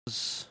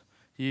As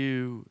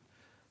you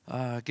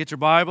get your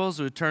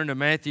Bibles, we turn to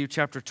Matthew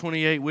chapter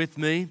 28 with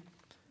me.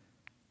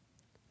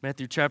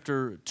 Matthew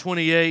chapter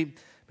 28.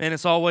 Man,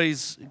 it's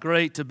always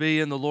great to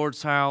be in the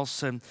Lord's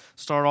house and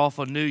start off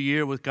a new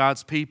year with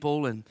God's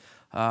people. And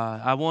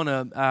I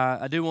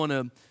do want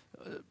to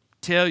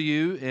tell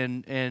you,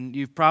 and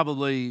you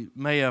probably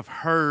may have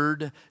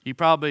heard, you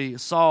probably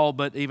saw,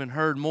 but even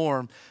heard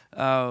more.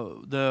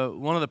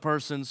 One of the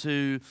persons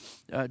who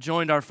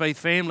joined our faith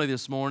family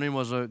this morning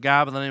was a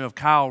guy by the name of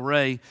Kyle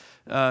Ray.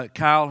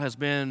 Kyle has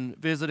been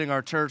visiting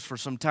our church for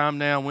some time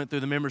now, went through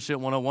the Membership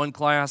 101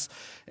 class,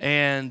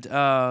 and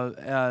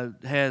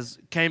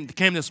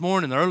came this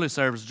morning, the early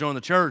service, to join the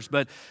church.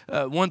 But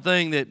one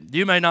thing that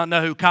you may not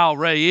know who Kyle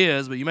Ray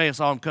is, but you may have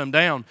saw him come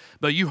down,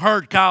 but you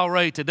heard Kyle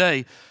Ray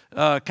today.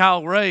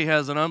 Kyle Ray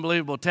has an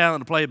unbelievable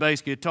talent to play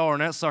bass guitar,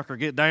 and that sucker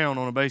get down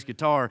on a bass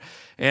guitar.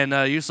 And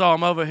you saw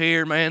him over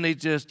here, man, he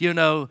just,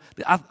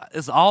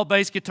 it's all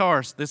bass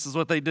guitarists. This is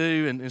what they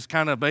do, and it's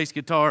kind of a bass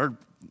guitar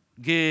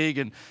gig,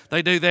 and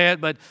they do that.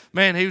 But,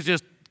 man, he was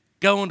just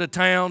going to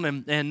town,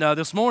 and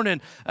this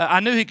morning I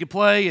knew he could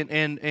play,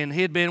 and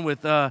he had been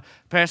with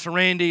Pastor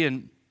Randy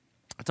and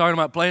talking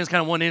about playing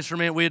kind of one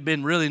instrument we had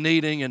been really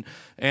needing,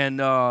 and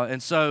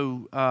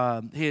so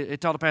he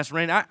talked to Pastor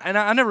Randy.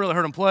 I never really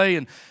heard him play,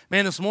 and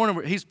man, this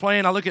morning he's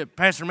playing. I look at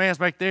Pastor Mass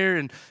back there,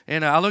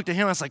 and I looked at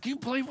him. I was like, "You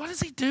play? What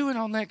is he doing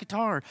on that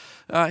guitar?"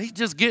 He's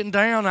just getting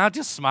down. I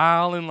just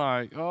smiling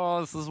like, "Oh,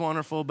 this is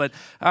wonderful." But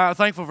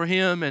thankful for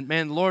him, and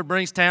man, the Lord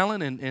brings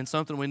talent and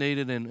something we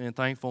needed, and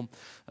thankful.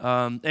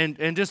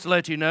 And just to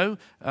let you know,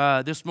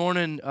 this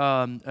morning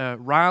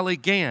Riley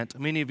Gant.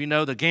 Many of you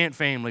know the Gant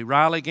family.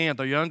 Riley Gant,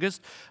 their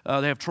youngest.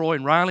 They have Troy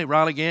and Riley.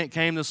 Riley Gant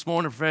came this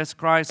morning to profess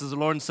Christ as the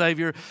Lord and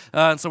Savior.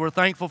 And so we're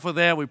thankful for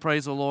that. We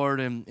praise the Lord,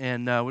 and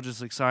we're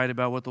just excited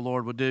about what the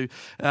Lord would do.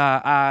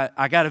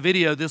 I got a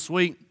video this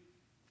week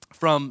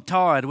from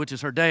Todd, which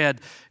is her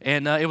dad,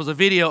 and it was a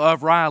video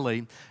of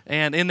Riley.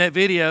 And in that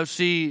video,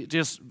 she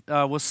just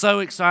was so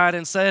excited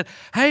and said,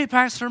 "Hey,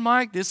 Pastor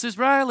Mike, this is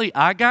Riley.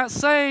 I got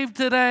saved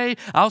today.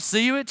 I'll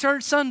see you at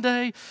church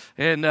Sunday."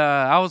 And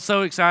I was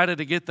so excited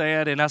to get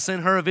that, and I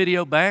sent her a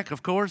video back,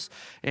 of course,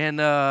 and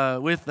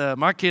with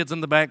my kids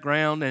in the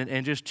background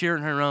and just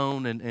cheering her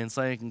on and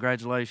saying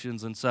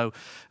congratulations. And so,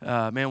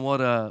 man, what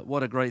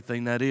a great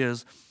thing that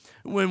is.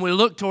 When we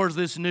look towards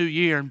this new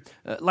year,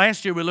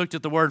 last year we looked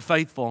at the word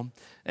faithful,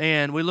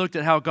 and we looked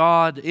at how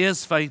God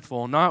is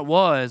faithful, not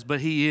was,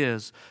 but He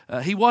is.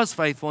 He was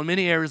faithful in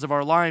many areas of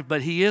our life,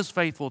 but He is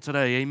faithful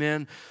today,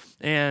 amen?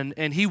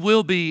 And He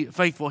will be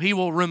faithful. He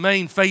will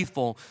remain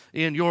faithful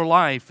in your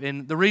life,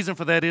 and the reason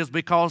for that is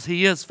because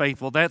He is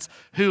faithful. That's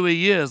who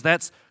He is.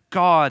 That's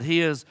God.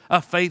 He is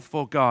a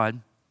faithful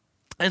God.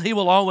 And He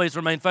will always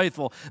remain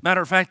faithful. Matter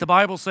of fact, the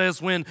Bible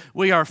says when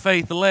we are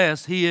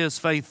faithless, He is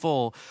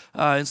faithful.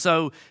 And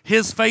so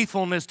His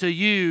faithfulness to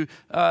you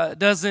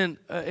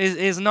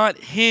is not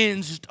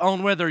hinged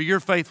on whether you're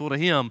faithful to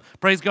Him.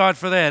 Praise God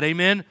for that.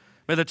 Amen.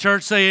 May the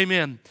church say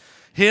amen.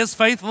 His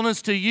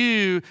faithfulness to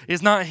you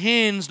is not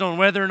hinged on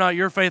whether or not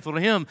you're faithful to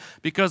Him,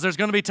 because there's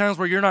going to be times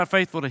where you're not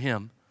faithful to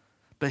Him,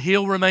 but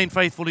He'll remain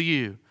faithful to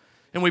you.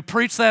 And we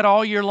preached that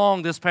all year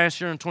long this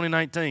past year in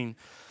 2019.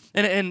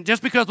 And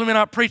just because we may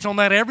not preach on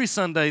that every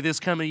Sunday this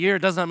coming year,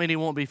 does not mean He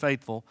won't be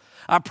faithful.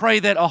 I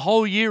pray that a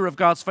whole year of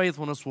God's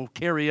faithfulness will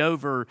carry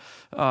over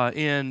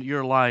in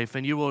your life,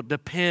 and you will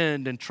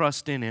depend and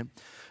trust in Him.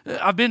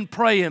 I've been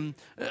praying.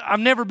 I've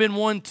never been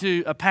one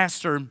to a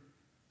pastor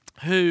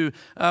who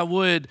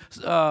would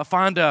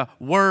find a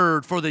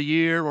word for the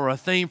year or a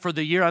theme for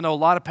the year. I know a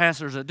lot of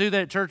pastors that do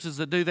that, churches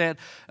that do that.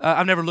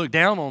 I've never looked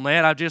down on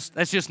that.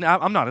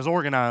 I'm not as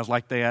organized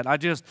like that. I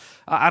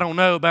don't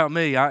know about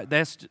me.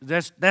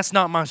 That's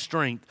not my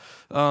strength.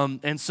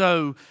 And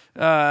so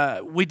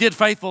we did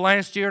Faithful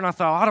last year, and I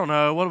thought, I don't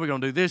know, what are we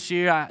going to do this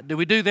year? Do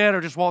we do that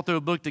or just walk through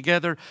a book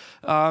together?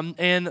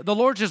 And the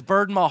Lord just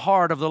burdened my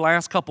heart over the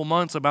last couple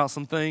months about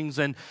some things,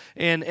 and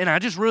I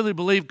just really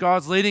believe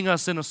God's leading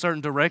us in a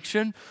certain direction.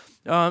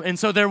 And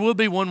so there will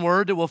be one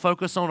word that we'll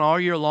focus on all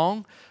year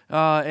long.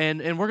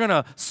 And we're going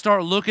to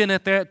start looking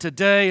at that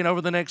today, and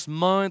over the next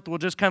month, we'll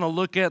just kind of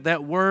look at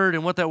that word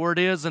and what that word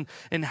is,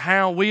 and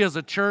how we as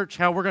a church,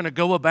 how we're going to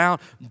go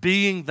about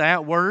being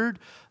that word,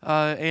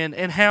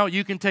 and how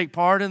you can take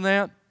part in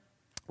that.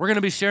 We're going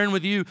to be sharing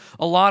with you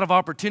a lot of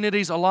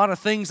opportunities, a lot of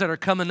things that are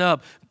coming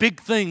up, big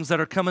things that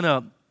are coming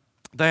up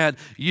that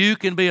you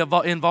can be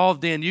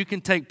involved in, you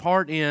can take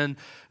part in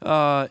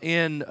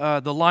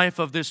the life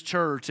of this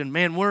church. And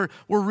man, we're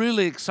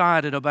really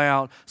excited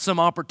about some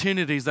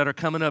opportunities that are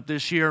coming up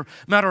this year.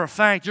 Matter of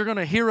fact, you're going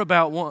to hear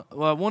about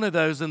one of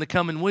those in the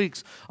coming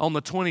weeks on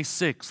the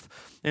 26th.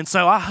 And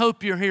so I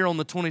hope you're here on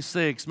the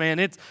 26th, man.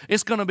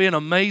 It's going to be an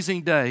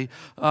amazing day.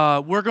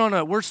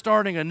 We're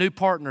starting a new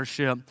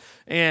partnership,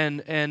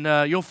 and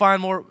you'll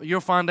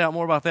find out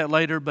more about that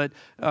later. But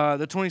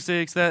the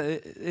 26th,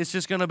 it's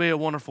just going to be a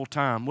wonderful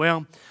time.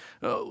 Well,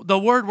 the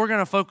word we're going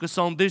to focus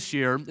on this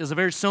year is a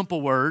very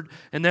simple word,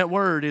 and that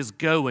word is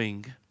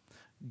going.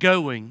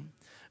 Going.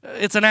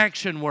 It's an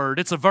action word.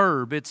 It's a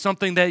verb. It's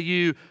something that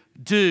you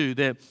do,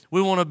 that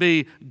we want to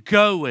be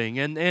going.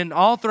 And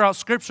all throughout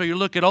Scripture, you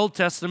look at Old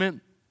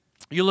Testament,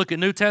 you look at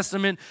New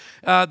Testament,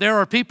 there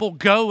are people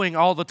going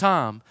all the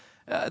time.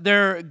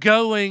 They're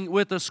going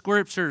with the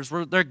Scriptures.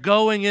 They're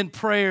going in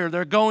prayer.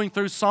 They're going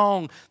through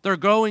song. They're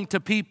going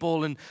to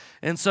people.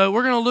 And so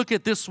we're going to look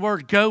at this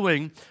word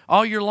going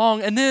all year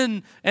long and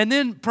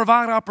then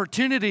provide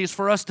opportunities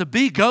for us to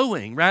be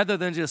going rather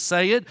than just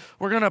say it.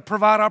 We're going to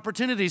provide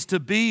opportunities to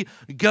be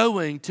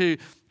going, to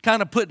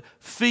kind of put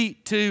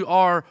feet to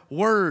our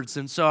words.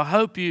 And so I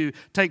hope you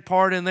take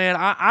part in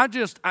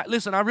that.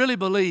 Listen, I really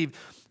believe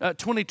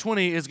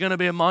 2020 is going to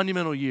be a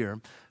monumental year.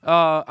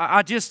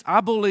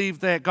 I believe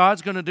that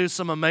God's going to do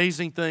some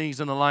amazing things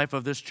in the life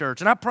of this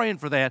church, and I'm praying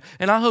for that,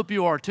 and I hope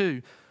you are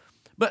too.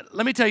 But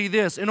let me tell you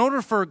this, in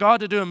order for God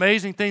to do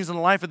amazing things in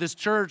the life of this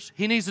church,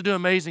 He needs to do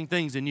amazing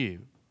things in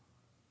you.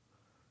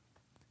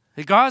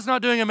 If God's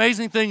not doing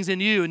amazing things in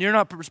you, and you're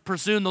not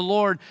pursuing the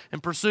Lord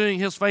and pursuing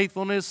His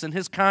faithfulness and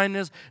His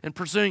kindness and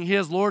pursuing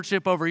His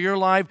lordship over your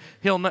life,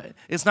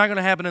 it's not going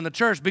to happen in the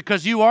church,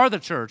 because you are the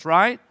church,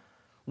 right?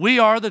 We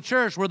are the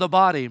church. We're the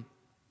body.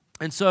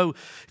 And so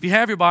if you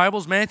have your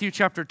Bibles, Matthew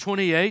chapter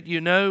 28, you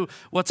know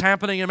what's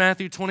happening in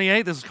Matthew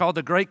 28. This is called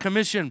the Great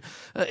Commission.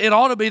 It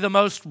ought to be the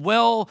most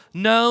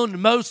well-known,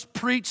 most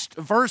preached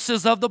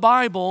verses of the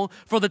Bible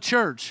for the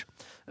church.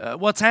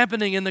 What's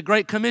happening in the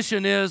Great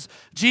Commission is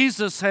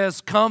Jesus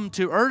has come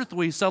to earth.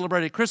 We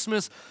celebrated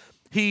Christmas.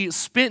 He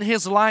spent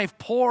His life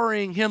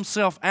pouring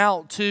Himself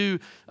out to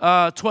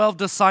 12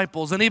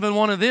 disciples, and even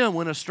one of them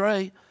went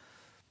astray.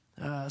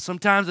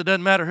 Sometimes it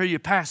doesn't matter who your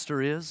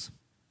pastor is.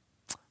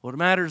 What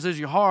matters is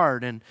your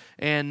heart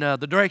and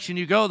the direction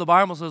you go. The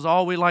Bible says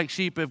all we like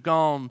sheep have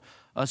gone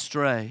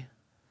astray.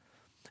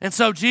 And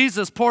so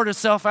Jesus poured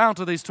Himself out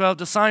to these 12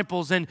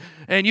 disciples, and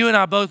you and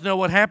I both know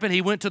what happened.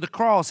 He went to the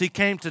cross. He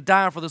came to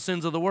die for the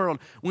sins of the world,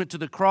 went to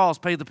the cross,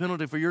 paid the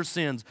penalty for your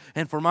sins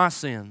and for my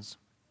sins.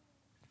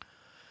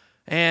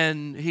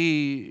 And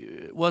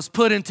He was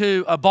put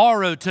into a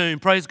borrowed tomb.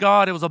 Praise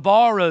God, it was a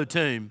borrowed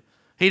tomb.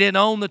 He didn't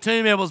own the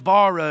tomb, it was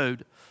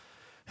borrowed.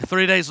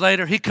 3 days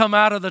later, He come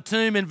out of the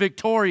tomb in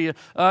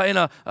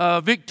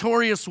a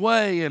victorious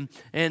way,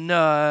 and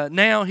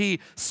now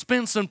He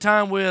spent some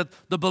time with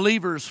the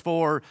believers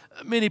for,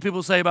 many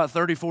people say, about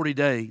 30, 40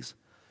 days.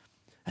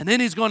 And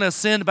then He's going to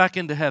ascend back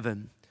into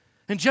heaven.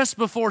 And just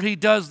before He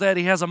does that,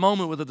 He has a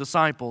moment with the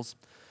disciples.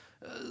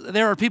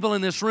 There are people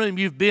in this room,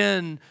 you've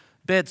been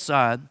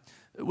bedside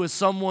with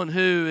someone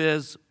who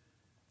is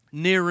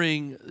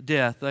nearing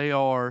death. They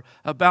are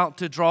about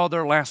to draw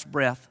their last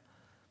breath.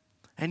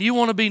 And you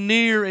want to be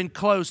near and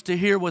close to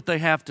hear what they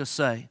have to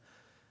say.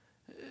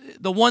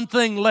 The one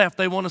thing left,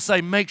 they want to say,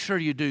 make sure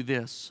you do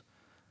this.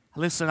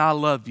 Listen, I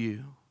love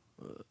you.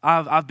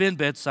 I've been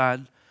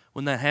bedside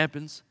when that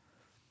happens.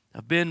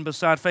 I've been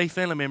beside faith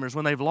family members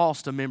when they've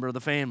lost a member of the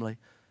family.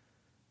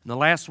 And the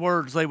last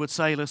words they would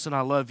say, listen,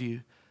 I love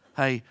you.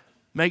 Hey,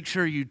 make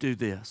sure you do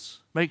this.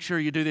 Make sure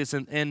you do this.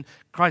 And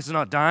Christ is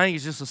not dying.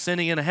 He's just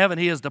ascending into heaven.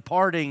 He is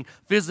departing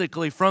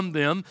physically from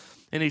them.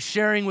 And He's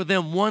sharing with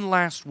them one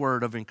last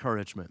word of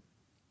encouragement.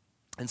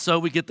 And so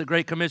we get the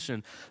Great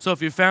Commission. So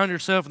if you found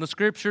yourself in the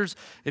Scriptures,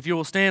 if you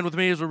will stand with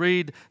me as we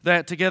read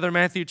that together,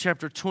 Matthew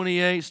chapter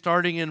 28,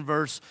 starting in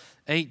verse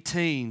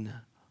 18.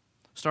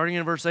 Starting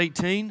in verse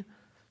 18,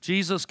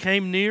 Jesus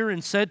came near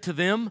and said to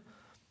them,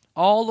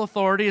 all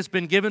authority has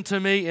been given to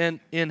me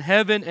in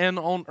heaven and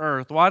on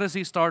earth. Why does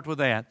He start with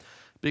that?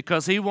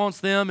 Because He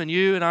wants them and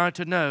you and I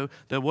to know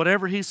that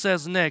whatever He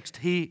says next,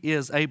 He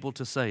is able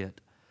to say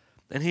it.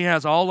 And He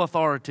has all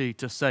authority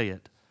to say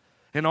it.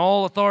 And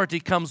all authority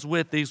comes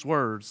with these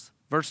words.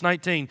 Verse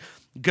 19,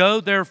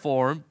 go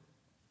therefore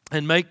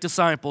and make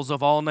disciples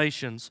of all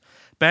nations,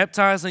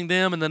 baptizing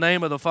them in the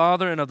name of the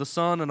Father and of the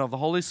Son and of the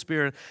Holy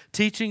Spirit,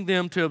 teaching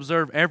them to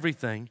observe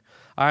everything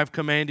I have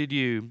commanded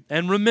you.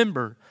 And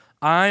remember,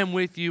 I am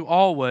with you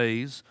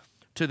always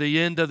to the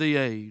end of the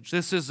age.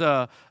 This is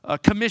a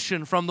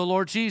commission from the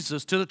Lord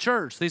Jesus to the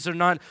church. These are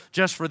not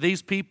just for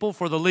these people,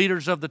 for the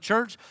leaders of the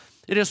church.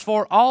 It is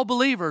for all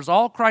believers,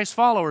 all Christ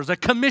followers, a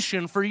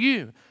commission for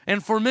you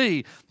and for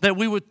me that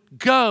we would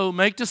go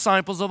make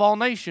disciples of all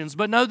nations.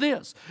 But know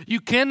this, you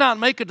cannot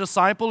make a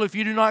disciple if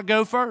you do not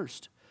go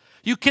first.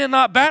 You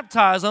cannot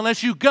baptize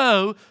unless you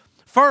go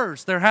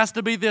first. There has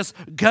to be this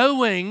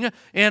going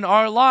in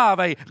our life,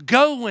 a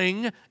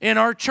going in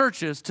our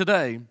churches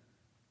today.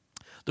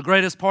 The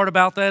greatest part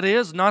about that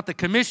is not the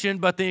commission,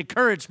 but the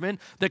encouragement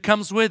that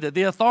comes with it,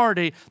 the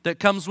authority that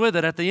comes with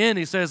it. At the end,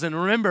 He says, and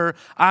remember,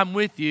 I'm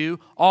with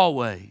you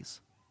always,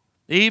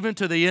 even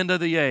to the end of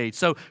the age.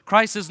 So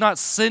Christ is not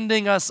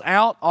sending us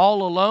out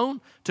all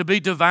alone to be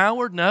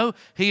devoured. No,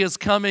 He is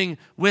coming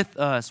with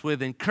us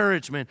with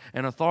encouragement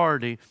and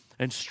authority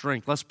and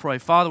strength. Let's pray.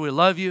 Father, we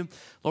love you.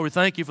 Lord, we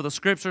thank you for the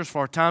Scriptures, for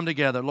our time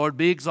together. Lord,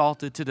 be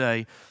exalted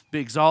today. Be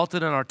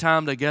exalted in our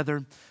time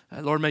together.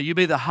 Lord, may you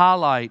be the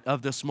highlight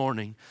of this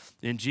morning.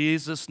 In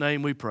Jesus'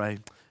 name we pray.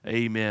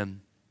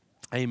 Amen.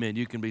 Amen.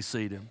 You can be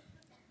seated.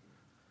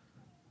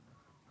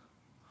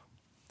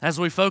 As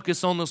we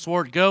focus on this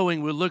word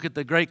going, we look at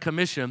the Great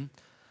Commission.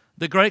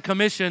 The Great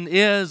Commission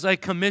is a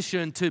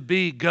commission to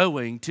be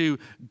going, to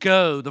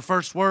go. The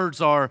first words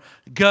are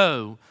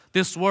go.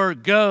 This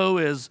word go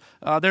is,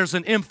 there's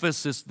an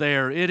emphasis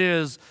there. It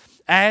is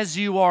as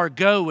you are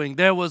going.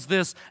 There was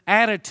this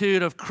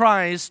attitude of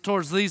Christ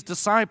towards these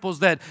disciples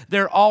that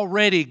they're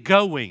already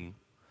going.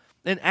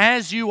 And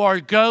as you are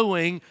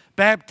going,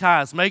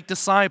 baptize, make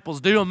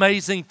disciples, do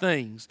amazing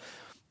things.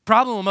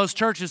 Problem with most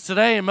churches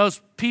today and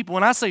most people,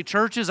 when I say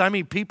churches, I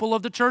mean people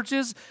of the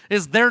churches,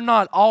 is they're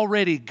not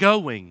already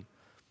going.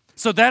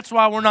 So that's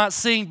why we're not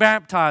seeing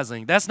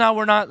baptizing. That's why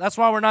we're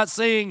not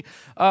seeing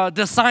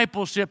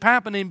discipleship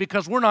happening,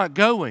 because we're not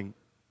going.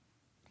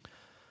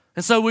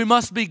 And so we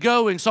must be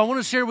going. So I want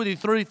to share with you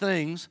 3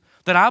 things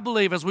that I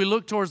believe as we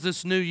look towards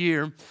this new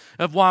year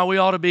of why we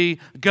ought to be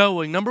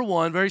going. Number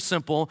 1, very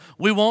simple,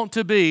 we want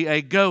to be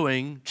a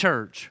going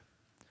church.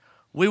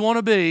 We want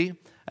to be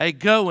a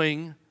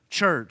going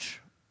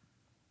church.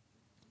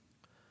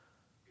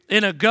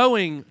 In a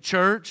going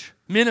church,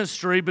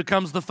 ministry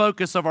becomes the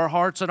focus of our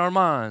hearts and our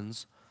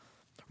minds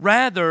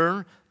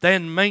rather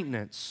than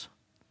maintenance.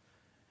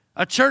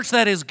 A church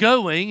that is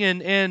going,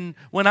 and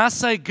when I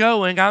say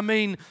going, I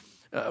mean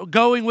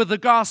going with the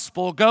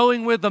gospel,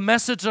 going with the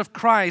message of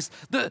Christ.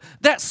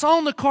 That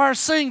song the choir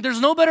sing, there's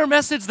no better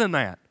message than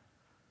that.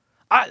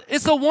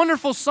 It's a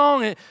wonderful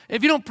song.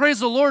 If you don't praise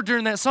the Lord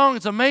during that song,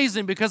 it's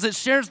amazing because it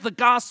shares the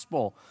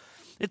gospel.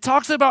 It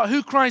talks about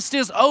who Christ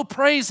is. Oh,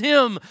 praise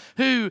Him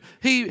who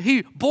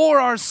He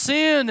bore our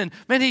sin, and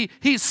man,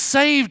 He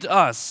saved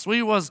us.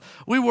 We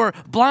were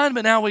blind,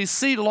 but now we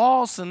see,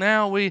 lost, and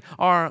now we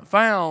are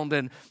found.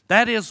 And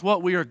that is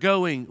what we are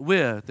going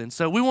with. And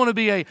so we want to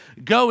be a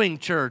going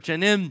church.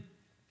 And in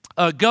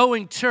a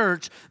going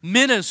church,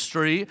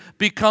 ministry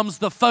becomes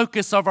the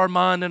focus of our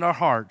mind and our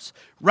hearts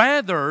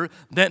rather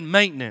than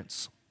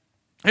maintenance.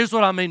 Here's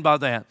what I mean by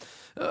that.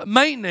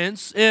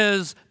 Maintenance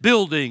is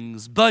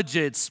buildings,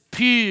 budgets,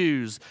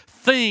 pews,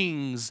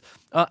 things,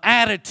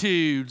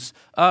 attitudes,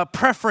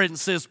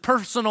 preferences,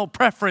 personal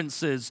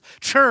preferences.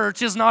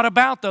 Church is not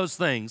about those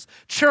things.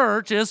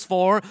 Church is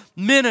for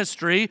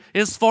ministry,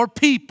 is for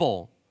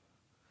people.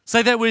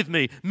 Say that with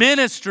me.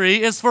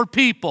 Ministry is for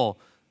people.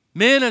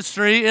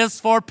 Ministry is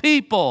for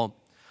people.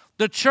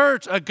 The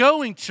church, a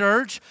going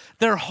church,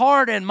 their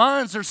heart and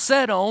minds are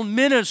set on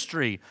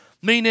ministry.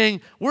 Meaning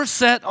we're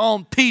set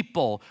on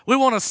people. We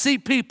want to see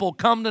people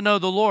come to know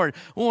the Lord.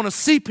 We want to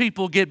see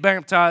people get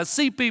baptized,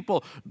 see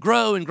people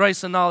grow in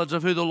grace and knowledge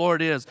of who the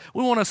Lord is.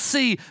 We want to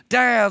see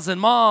dads and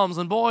moms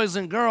and boys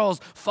and girls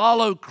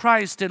follow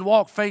Christ and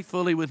walk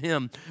faithfully with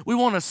Him. We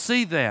want to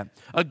see that.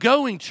 A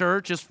going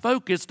church is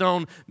focused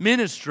on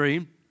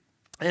ministry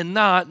and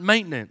not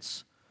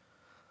maintenance.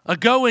 A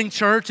going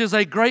church is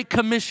a Great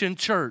Commission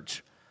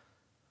church.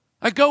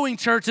 A going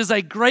church is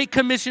a Great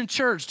Commission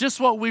church. Just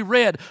what we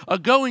read. A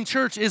going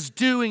church is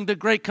doing the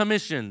Great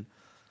Commission.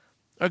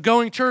 A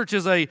going church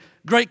is a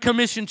Great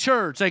Commission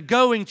church. A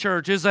going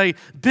church is a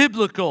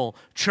biblical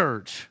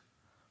church.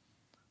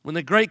 When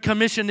the Great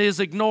Commission is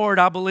ignored,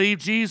 I believe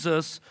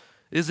Jesus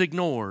is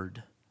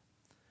ignored.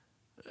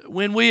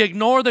 When we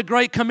ignore the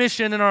Great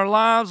Commission in our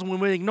lives,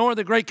 when we ignore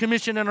the Great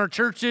Commission in our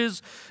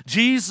churches,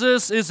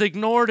 Jesus is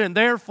ignored, and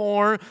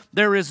therefore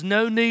there is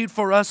no need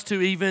for us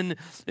to even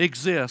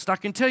exist. I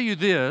can tell you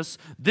this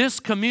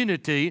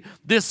community,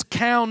 this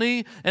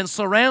county, and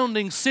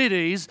surrounding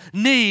cities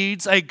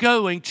needs a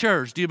going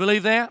church. Do you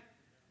believe that?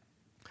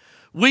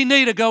 We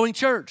need a going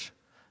church.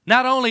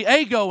 Not only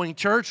a going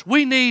church,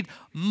 we need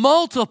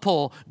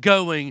multiple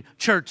going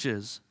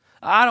churches.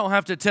 I don't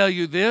have to tell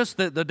you this,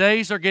 that the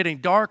days are getting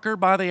darker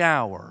by the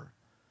hour.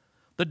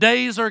 The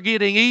days are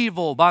getting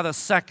evil by the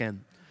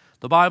second.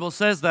 The Bible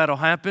says that'll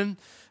happen.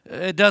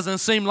 It doesn't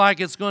seem like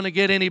it's going to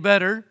get any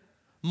better.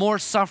 More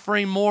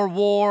suffering, more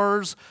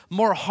wars,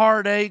 more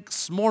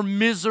heartaches, more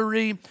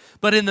misery.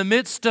 But in the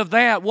midst of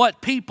that,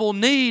 what people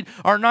need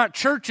are not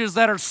churches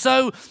that are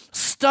so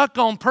stuck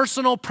on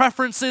personal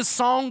preferences,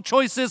 song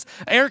choices,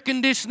 air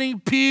conditioning,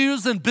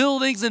 pews, and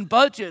buildings and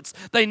budgets.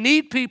 They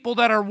need people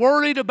that are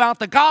worried about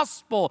the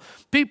gospel,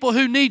 people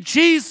who need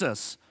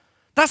Jesus.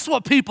 That's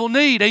what people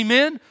need,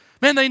 amen?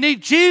 Man, they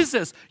need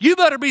Jesus. You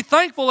better be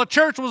thankful a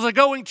church was a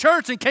going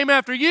church and came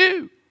after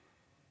you.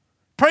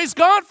 Praise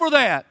God for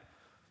that.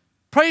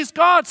 Praise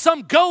God,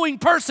 some going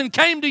person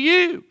came to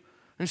you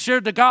and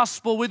shared the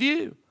gospel with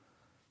you.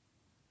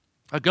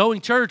 A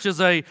going church is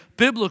a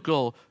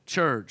biblical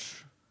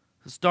church.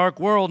 This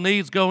dark world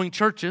needs going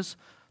churches.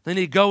 They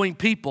need going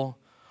people.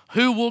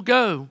 Who will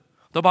go?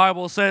 The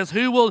Bible says,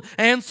 who will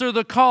answer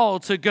the call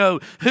to go?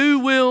 Who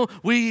will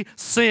we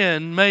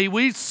send? May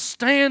we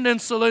stand and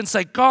salute and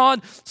say,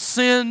 God,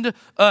 send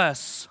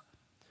us.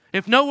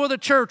 If no other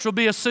church will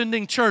be a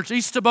sending church,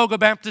 East Teboga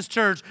Baptist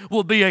Church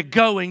will be a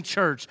going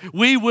church.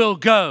 We will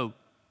go.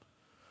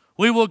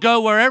 We will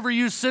go wherever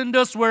you send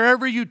us,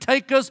 wherever you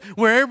take us,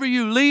 wherever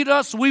you lead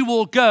us, we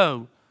will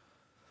go.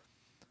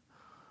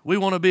 We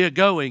want to be a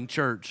going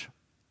church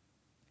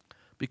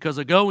because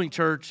a going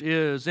church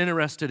is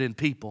interested in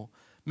people.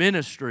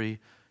 Ministry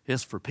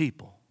is for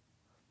people.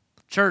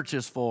 Church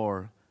is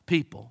for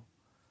people.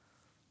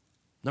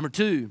 Number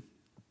 2,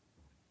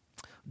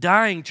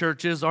 Dying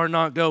churches are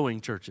not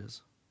going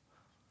churches.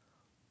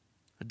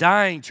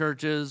 Dying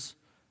churches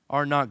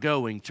are not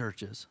going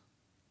churches.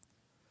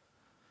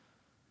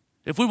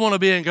 If we want to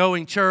be a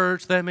going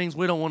church, that means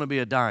we don't want to be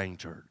a dying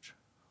church.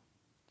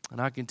 And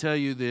I can tell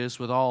you this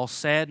with all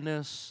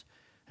sadness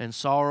and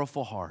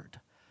sorrowful heart,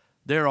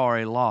 there are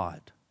a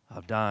lot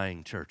of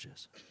dying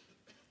churches.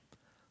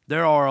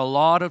 There are a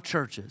lot of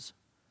churches.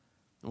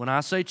 When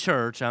I say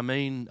church, I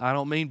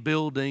don't mean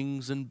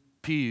buildings and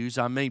pews,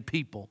 I mean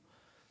people.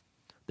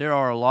 There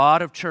are a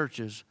lot of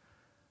churches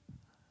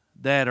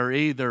that are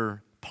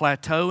either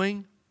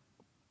plateauing,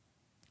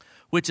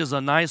 which is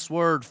a nice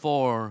word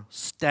for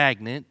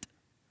stagnant.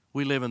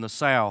 We live in the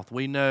South.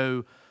 We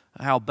know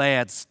how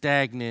bad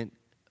stagnant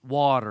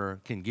water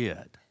can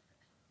get.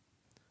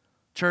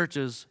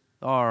 Churches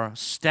are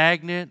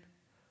stagnant,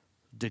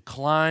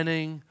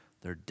 declining,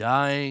 they're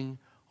dying,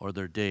 or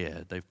they're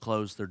dead. They've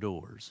closed their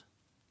doors.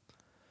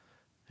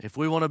 If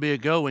we want to be a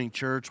going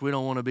church, we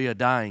don't want to be a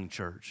dying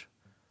church.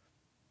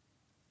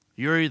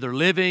 You're either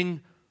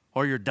living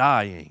or you're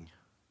dying.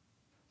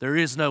 There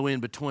is no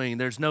in between.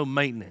 There's no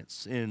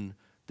maintenance in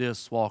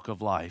this walk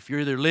of life.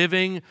 You're either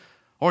living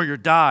or you're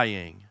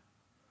dying.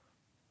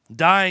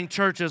 Dying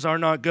churches are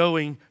not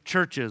going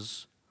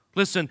churches.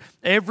 Listen,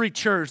 every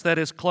church that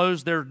has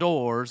closed their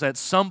doors at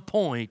some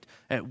point,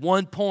 at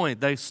one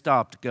point, they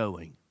stopped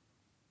going.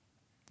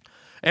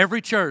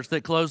 Every church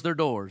that closed their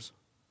doors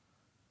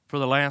for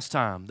the last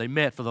time, they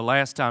met for the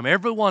last time,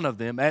 every one of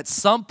them, at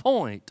some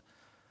point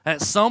in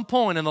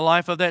the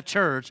life of that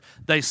church,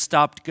 they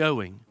stopped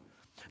going.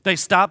 They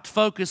stopped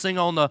focusing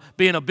on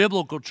being a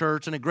biblical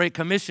church and a Great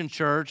Commission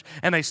church,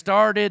 and they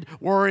started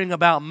worrying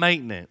about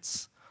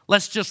maintenance.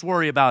 Let's just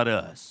worry about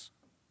us.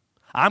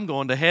 I'm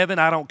going to heaven.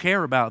 I don't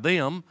care about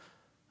them.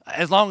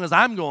 As long as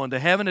I'm going to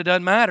heaven, it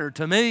doesn't matter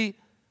to me.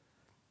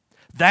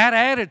 That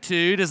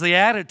attitude is the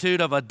attitude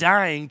of a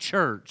dying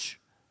church.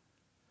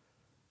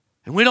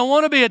 And we don't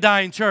want to be a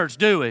dying church,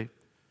 do we?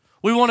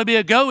 We want to be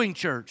a going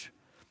church.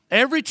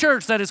 Every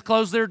church that has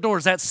closed their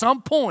doors at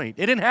some point,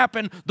 it didn't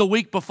happen the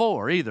week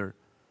before either.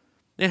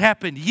 It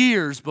happened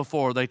years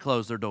before they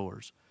closed their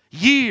doors.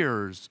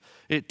 Years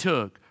it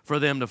took for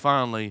them to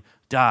finally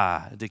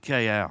die,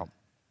 decay out.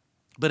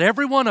 But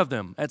every one of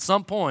them, at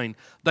some point,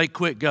 they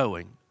quit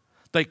going.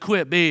 They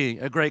quit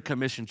being a Great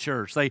Commission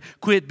church. They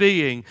quit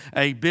being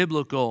a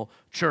biblical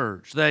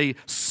church. They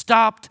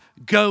stopped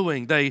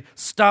going. They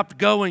stopped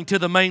going to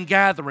the main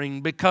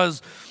gathering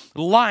because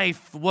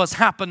life was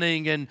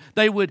happening, and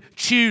they would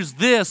choose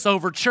this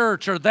over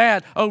church or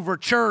that over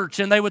church,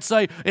 and they would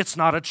say, it's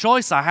not a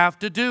choice, I have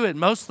to do it.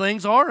 Most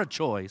things are a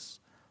choice.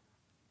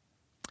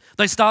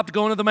 They stopped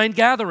going to the main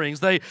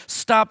gatherings. They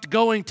stopped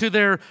going to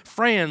their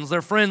friends,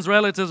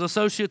 relatives,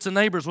 associates, and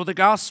neighbors with the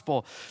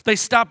gospel. They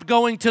stopped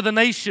going to the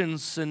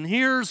nations, and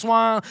here's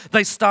why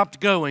they stopped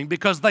going,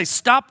 because they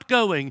stopped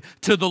going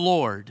to the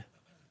Lord.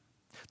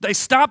 They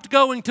stopped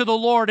going to the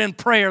Lord in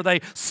prayer.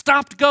 They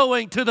stopped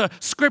going to the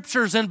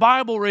scriptures and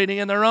Bible reading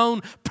in their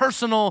own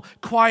personal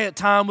quiet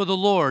time with the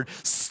Lord.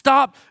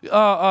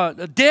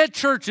 Dead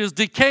churches,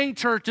 decaying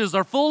churches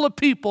are full of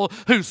people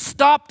who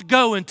stopped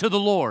going to the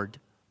Lord.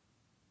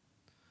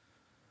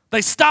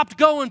 They stopped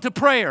going to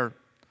prayer.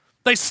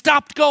 They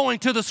stopped going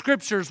to the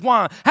scriptures.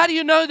 Why? How do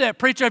you know that,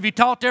 preacher? Have you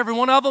talked to every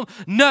one of them?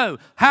 No.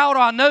 How do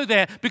I know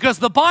that? Because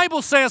the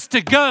Bible says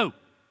to go.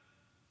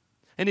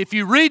 And if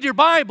you read your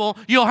Bible,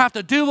 you'll have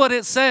to do what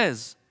it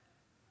says.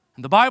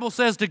 And the Bible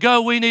says to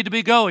go, we need to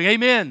be going.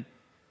 Amen.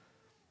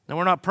 Now,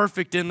 we're not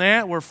perfect in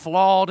that. We're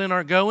flawed in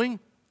our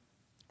going.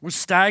 We're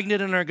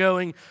stagnant in our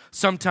going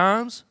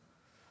sometimes.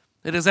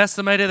 It is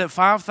estimated that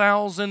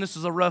 5,000, this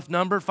is a rough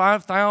number,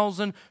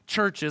 5,000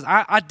 churches.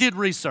 I did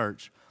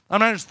research. I'm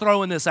not just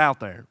throwing this out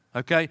there,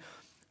 okay?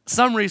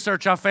 Some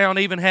research I found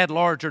even had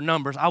larger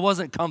numbers. I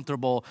wasn't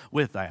comfortable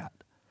with that.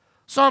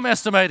 So I'm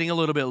estimating a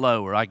little bit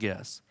lower, I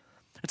guess.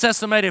 It's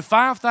estimated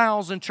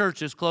 5,000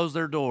 churches close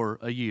their door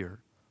a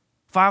year.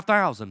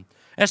 5,000.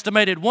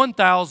 Estimated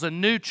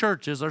 1,000 new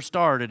churches are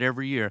started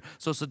every year.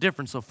 So it's a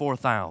difference of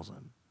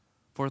 4,000.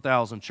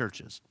 4,000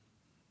 churches.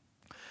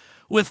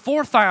 With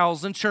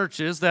 4,000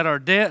 churches that are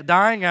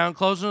dying out and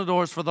closing the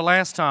doors for the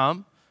last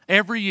time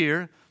every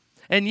year,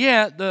 and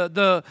yet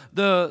the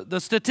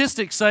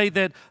statistics say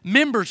that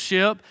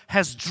membership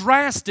has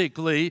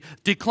drastically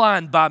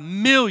declined by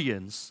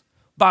millions.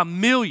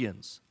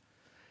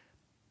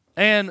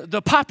 And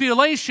the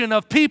population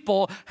of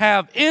people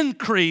have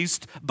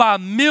increased by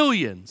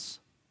millions.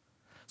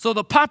 So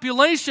the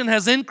population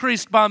has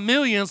increased by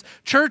millions.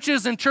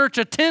 Churches and church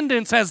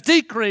attendance has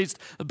decreased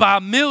by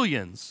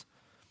millions.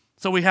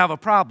 So we have a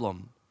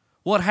problem.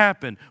 What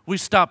happened? We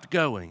stopped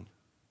going.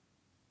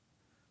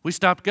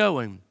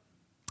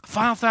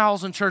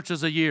 5,000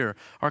 churches a year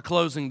are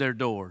closing their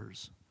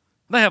doors.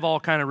 They have all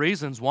kind of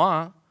reasons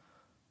why.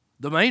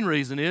 The main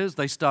reason is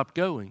they stopped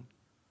going.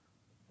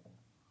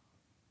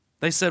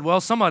 They said, well,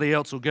 somebody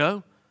else will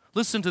go.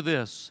 Listen to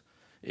this.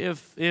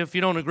 If you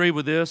don't agree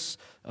with this,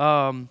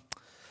 well,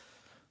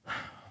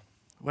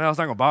 it's not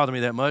going to bother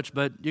me that much,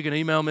 but you can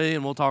email me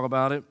and we'll talk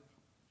about it.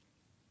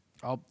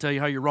 I'll tell you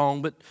how you're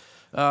wrong, but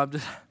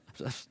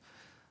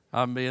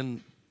I'm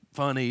being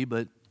funny,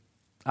 but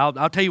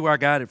I'll tell you where I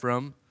got it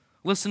from.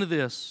 Listen to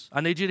this. I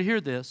need you to hear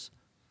this.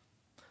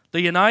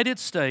 The United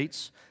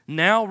States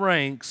now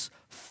ranks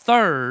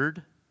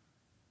third.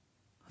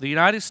 The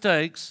United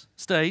States,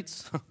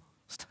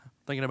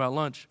 thinking about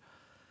lunch.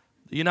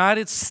 The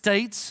United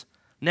States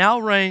now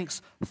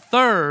ranks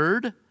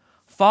third,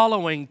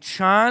 following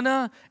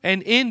China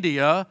and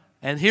India,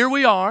 and here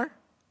we are,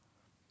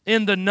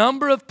 in the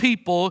number of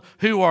people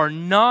who are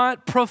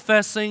not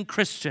professing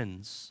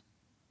Christians.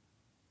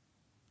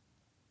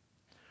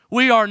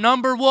 We are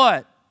number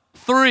what?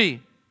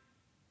 3.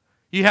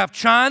 You have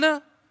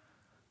China,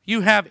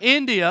 you have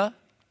India.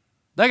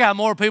 They got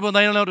more people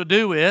than they don't know what to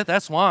do with.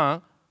 That's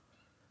why.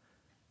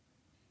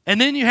 And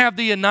then you have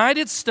the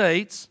United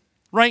States,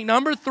 ranked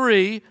number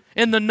 3,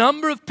 in the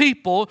number of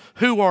people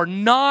who are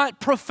not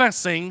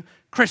professing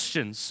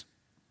Christians.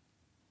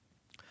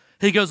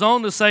 He goes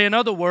on to say, in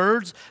other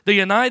words, the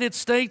United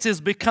States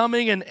is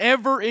becoming an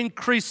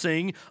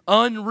ever-increasing,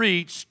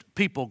 unreached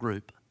people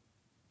group.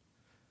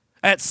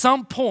 At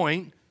some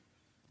point,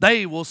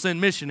 they will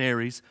send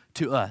missionaries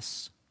to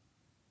us.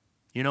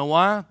 You know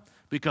why?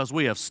 Because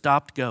we have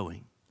stopped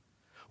going.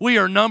 We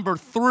are number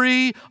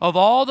 3 of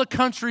all the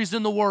countries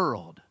in the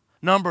world.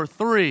 Number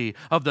 3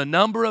 of the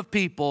number of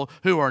people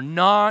who are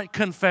not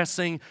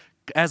confessing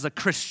as a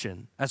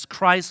Christian, as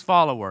Christ's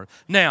follower.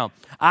 Now,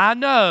 I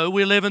know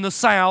we live in the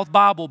South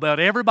Bible Belt.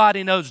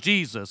 Everybody knows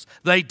Jesus.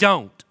 They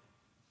don't.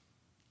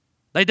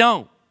 They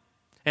don't.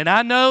 And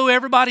I know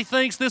everybody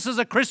thinks this is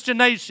a Christian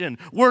nation.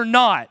 We're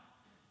not.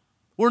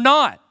 We're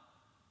not.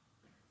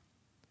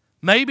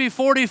 Maybe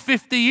 40,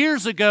 50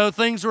 years ago,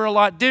 things were a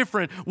lot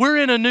different. We're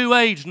in a new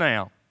age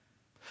now.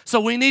 So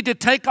we need to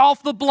take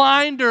off the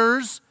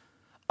blinders,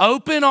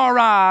 open our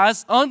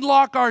eyes,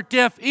 unlock our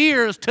deaf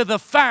ears to the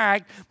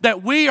fact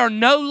that we are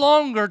no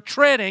longer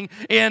treading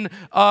in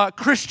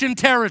Christian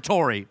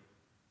territory.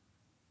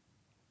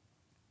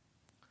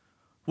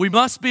 We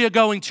must be a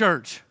going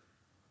church.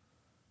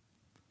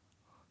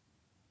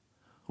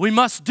 We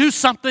must do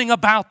something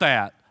about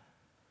that.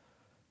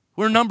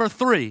 We're number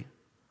 3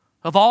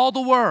 of all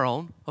the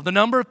world, of the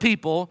number of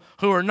people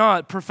who are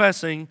not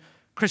professing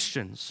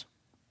Christians.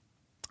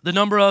 The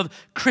number of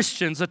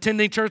Christians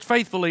attending church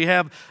faithfully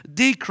have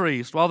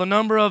decreased, while the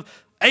number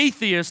of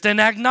atheists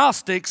and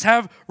agnostics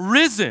have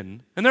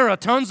risen. And there are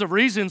tons of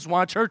reasons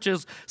why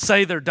churches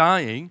say they're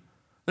dying.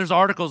 There's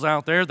articles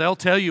out there, they'll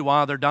tell you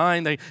why they're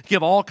dying. They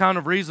give all kinds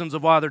of reasons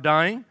of why they're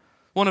dying.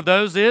 One of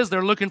those is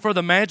they're looking for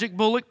the magic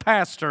bullet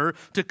pastor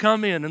to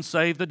come in and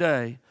save the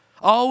day.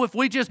 Oh, if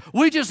we just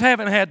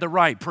haven't had the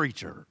right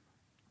preacher.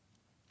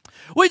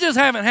 We just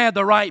haven't had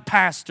the right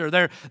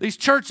pastor. These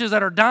churches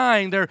that are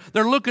dying, they're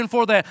looking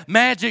for that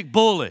magic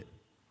bullet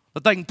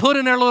that they can put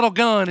in their little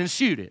gun and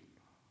shoot it.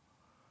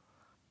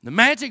 The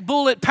magic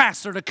bullet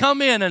pastor to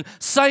come in and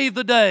save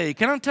the day.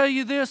 Can I tell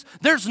you this?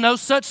 There's no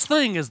such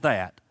thing as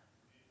that.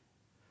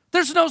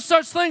 There's no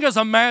such thing as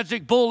a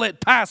magic bullet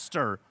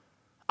pastor.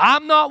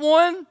 I'm not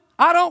one.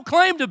 I don't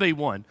claim to be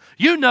one.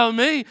 You know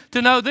me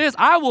to know this.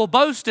 I will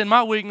boast in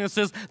my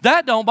weaknesses.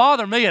 That don't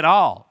bother me at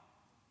all.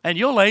 And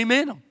you'll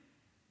amen them.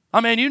 I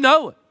mean, you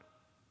know it.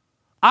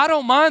 I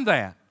don't mind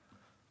that.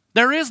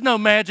 There is no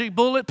magic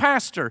bullet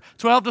pastor.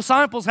 12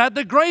 disciples had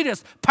the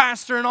greatest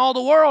pastor in all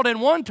the world, and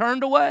one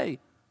turned away.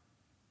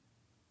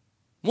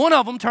 One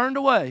of them turned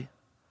away.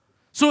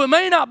 So it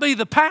may not be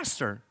the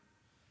pastor.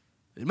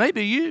 It may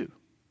be you.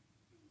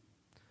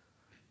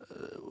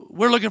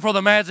 We're looking for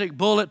the magic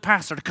bullet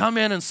pastor to come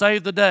in and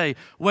save the day.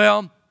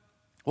 Well,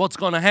 what's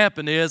going to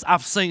happen is,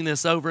 I've seen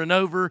this over and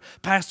over,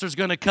 pastor's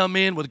going to come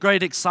in with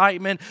great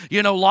excitement,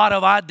 a lot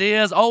of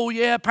ideas. Oh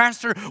yeah,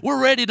 pastor,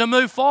 we're ready to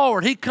move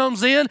forward. He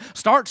comes in,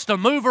 starts to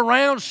move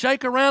around,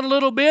 shake around a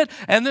little bit,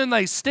 and then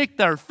they stick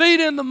their feet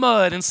in the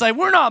mud and say,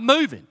 we're not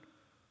moving.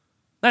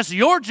 That's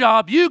your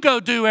job. You go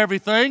do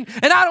everything.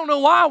 And I don't know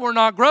why we're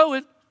not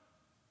growing.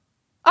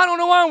 I don't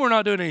know why we're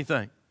not doing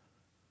anything.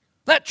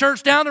 That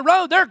church down the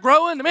road, they're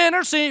growing. Man,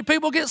 they're seeing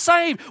people get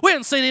saved. We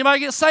haven't seen anybody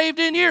get saved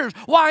in years.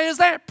 Why is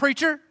that,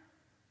 preacher?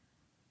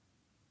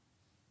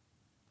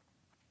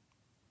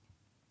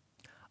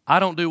 I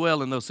don't do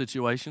well in those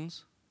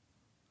situations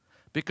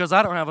because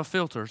I don't have a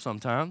filter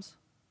sometimes.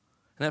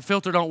 And that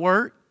filter don't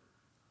work.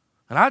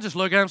 And I just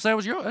look at him and say,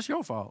 that's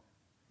your fault.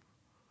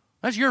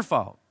 That's your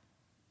fault.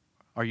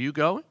 Are you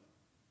going?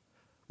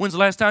 When's the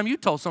last time you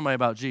told somebody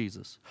about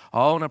Jesus?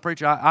 Oh, no,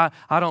 preacher,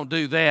 I don't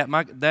do that.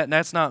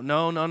 That's not,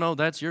 no,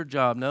 that's your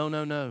job. No.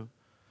 I'm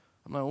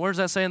like, where's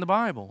that say in the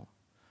Bible?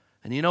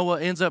 And you know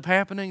what ends up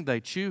happening? They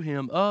chew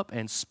him up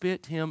and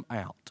spit him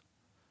out.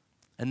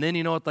 And then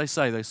you know what they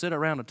say? They sit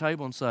around a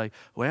table and say,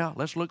 well,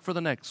 let's look for the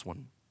next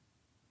one.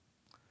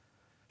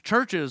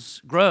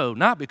 Churches grow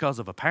not because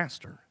of a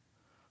pastor,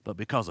 but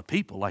because of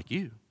people like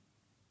you.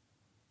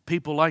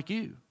 People like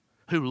you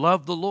who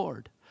love the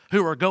Lord,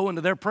 who are going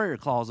to their prayer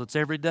closets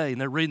every day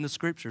and they're reading the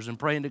scriptures and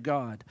praying to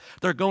God.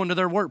 They're going to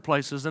their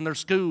workplaces and their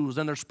schools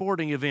and their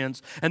sporting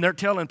events and they're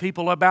telling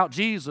people about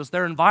Jesus.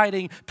 They're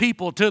inviting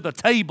people to the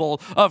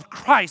table of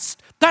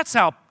Christ. That's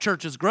how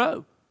churches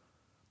grow.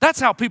 That's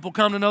how people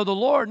come to know the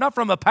Lord, not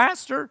from a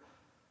pastor.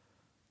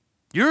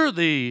 You're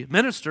the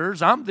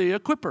ministers, I'm the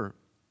equipper.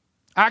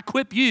 I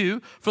equip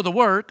you for the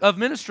work of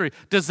ministry.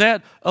 Does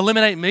that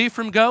eliminate me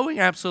from going?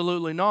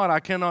 Absolutely not. I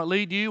cannot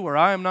lead you where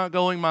I am not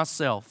going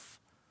myself.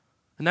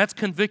 And that's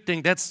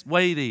convicting, that's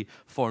weighty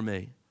for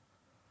me.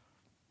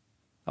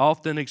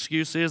 Often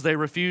excuse is they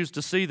refuse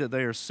to see that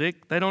they are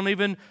sick. They don't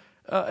even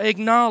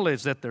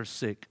acknowledge that they're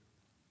sick.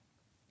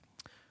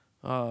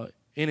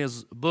 In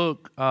his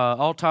book,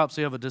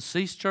 Autopsy of a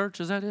Deceased Church,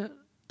 is that it?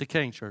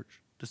 Decaying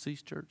Church,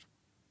 Deceased Church,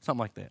 something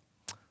like that.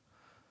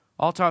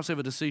 Autopsy of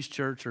a Deceased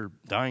Church or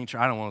Dying Church,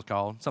 I don't know what it's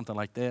called, something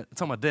like that.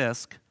 It's on my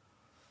desk.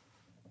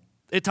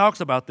 It talks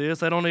about this.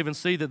 They don't even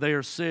see that they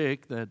are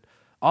sick, that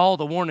all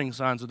the warning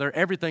signs are there.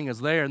 Everything is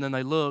there, and then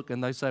they look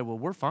and they say, well,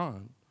 we're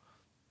fine.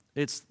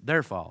 It's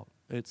their fault.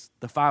 It's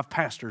the 5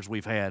 pastors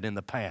we've had in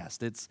the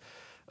past. It's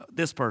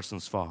this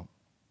person's fault.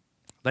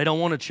 They don't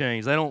want to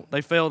change.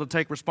 They fail to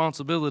take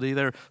responsibility.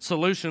 Their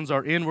solutions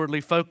are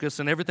inwardly focused,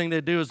 and everything they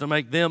do is to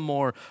make them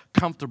more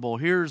comfortable.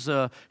 Here's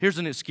an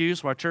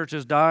excuse why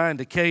churches die and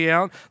decay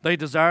out. They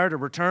desire to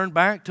return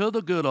back to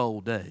the good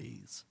old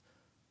days.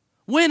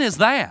 When is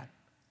that?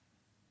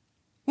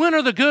 When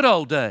are the good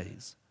old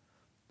days?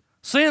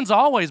 Sin's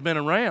always been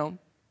around.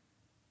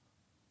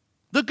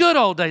 The good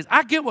old days,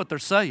 I get what they're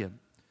saying.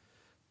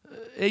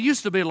 It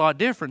used to be a lot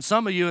different.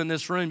 Some of you in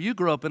this room, you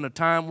grew up in a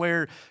time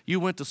where you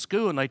went to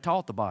school and they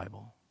taught the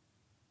Bible.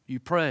 You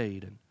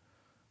prayed and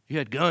you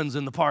had guns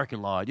in the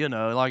parking lot,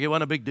 like it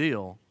wasn't a big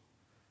deal.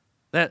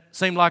 That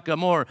seemed like a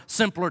more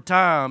simpler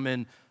time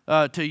and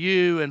to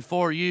you and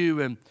for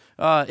you, and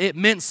it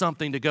meant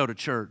something to go to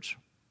church.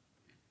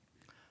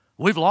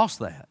 We've lost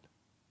that.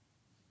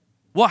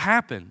 What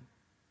happened?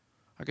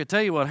 I can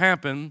tell you what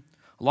happened.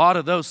 A lot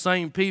of those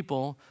same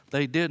people,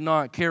 they did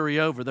not carry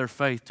over their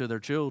faith to their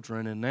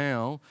children, and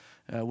now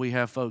we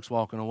have folks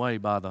walking away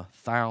by the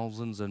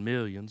thousands and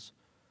millions.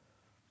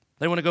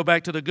 They want to go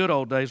back to the good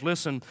old days.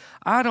 Listen,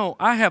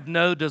 I have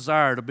no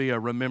desire to be a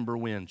remember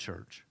when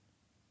church.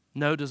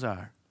 No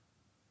desire.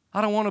 I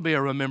don't want to be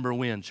a remember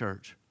when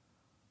church.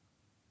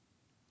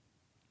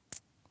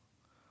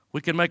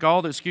 We can make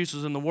all the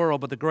excuses in the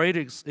world, but the great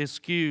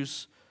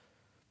excuse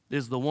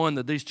is the one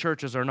that these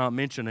churches are not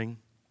mentioning.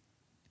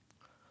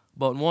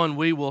 But one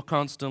we will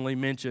constantly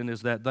mention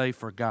is that they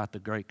forgot the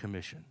Great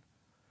Commission.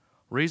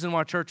 Reason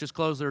why churches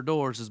close their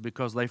doors is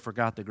because they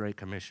forgot the Great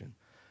Commission.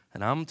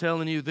 And I'm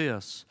telling you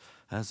this,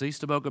 as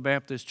East Avoca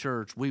Baptist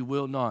Church, we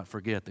will not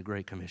forget the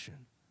Great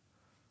Commission.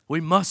 We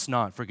must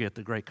not forget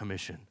the Great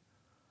Commission.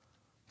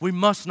 We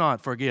must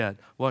not forget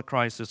what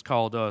Christ has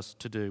called us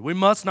to do. We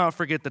must not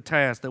forget the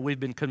task that we've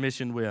been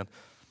commissioned with.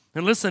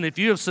 And listen, if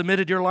you have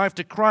submitted your life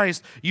to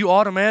Christ, you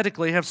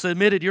automatically have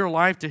submitted your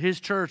life to His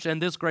church and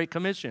this Great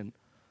Commission.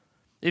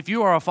 If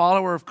you are a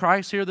follower of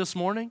Christ here this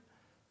morning,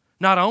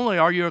 not only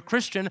are you a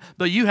Christian,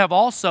 but you have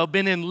also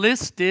been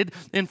enlisted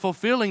in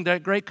fulfilling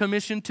that Great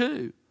Commission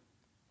too.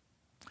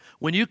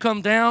 When you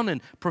come down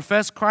and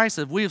profess Christ,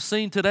 as we have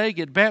seen today,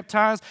 get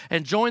baptized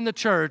and join the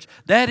church,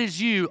 that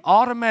is you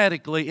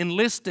automatically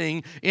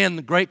enlisting in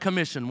the Great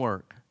Commission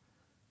work.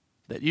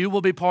 That you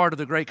will be part of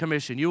the Great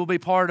Commission. You will be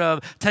part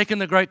of taking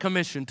the Great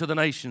Commission to the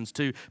nations,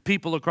 to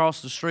people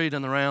across the street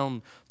and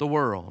around the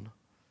world.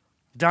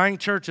 Dying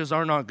churches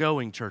are not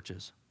going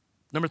churches.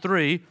 Number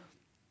 3,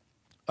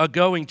 a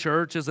going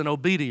church is an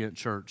obedient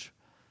church.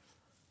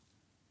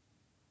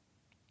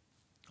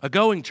 A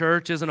going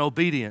church is an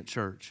obedient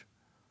church.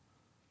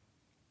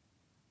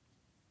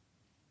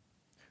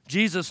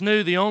 Jesus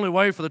knew the only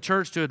way for the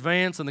church to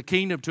advance and the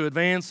kingdom to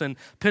advance and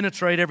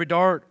penetrate every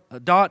dot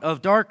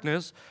of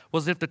darkness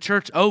was if the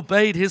church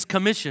obeyed His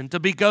commission to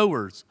be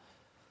goers.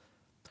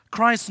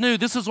 Christ knew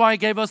this is why He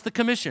gave us the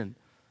commission.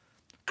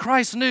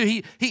 Christ knew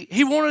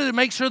he wanted to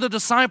make sure the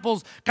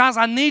disciples, guys,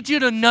 I need you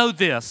to know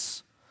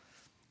this.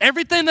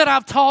 Everything that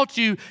I've taught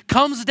you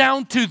comes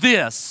down to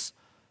this.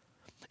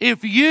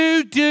 If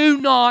you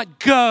do not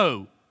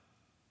go,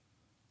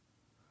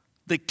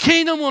 the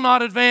kingdom will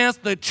not advance,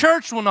 the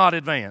church will not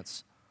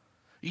advance.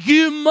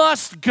 You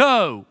must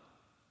go.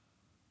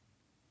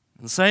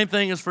 And the same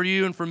thing is for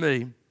you and for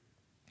me.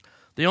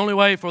 The only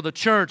way for the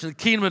church, the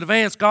kingdom to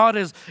advance, God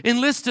has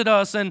enlisted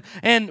us and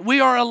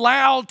we are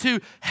allowed to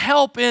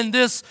help in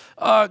this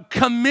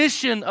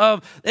commission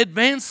of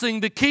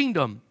advancing the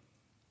kingdom.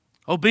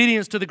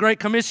 Obedience to the Great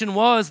Commission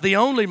was the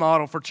only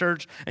model for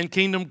church and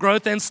kingdom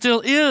growth and still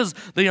is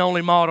the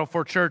only model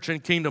for church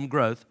and kingdom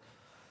growth.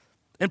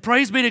 And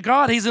praise be to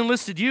God, He's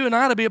enlisted you and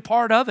I to be a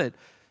part of it.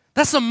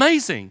 That's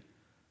amazing.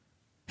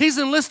 He's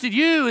enlisted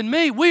you and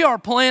me. We are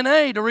plan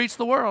A to reach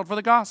the world for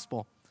the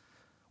gospel.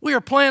 We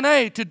are plan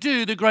A to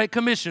do the Great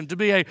Commission, to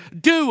be a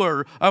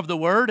doer of the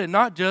word and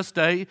not just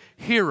a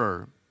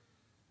hearer.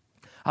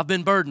 I've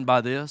been burdened by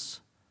this.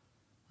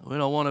 We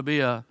want to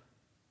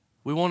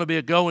be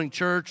a going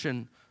church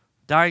and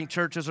dying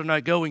churches or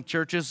not going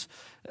churches.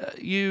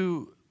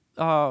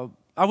 I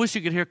wish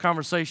you could hear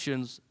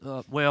conversations,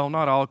 well,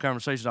 not all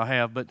conversations I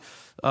have, but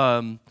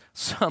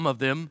some of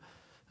them.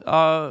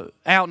 Out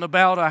and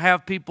about, I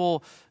have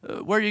people,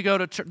 where you go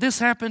to church. This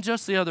happened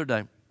just the other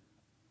day.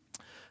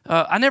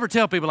 I never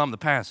tell people I'm the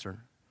pastor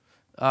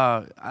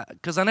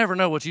because I never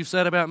know what you've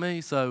said about me,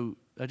 so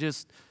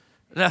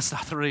that's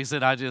not the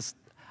reason. I just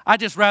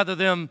rather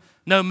them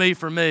know me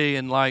for me,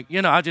 and I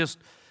tell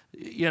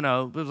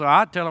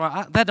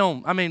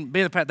them,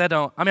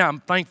 I'm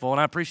thankful and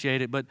I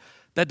appreciate it, but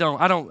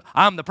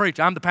I'm the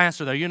preacher, I'm the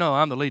pastor there,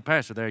 I'm the lead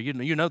pastor there,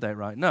 you know that,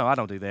 right? No, I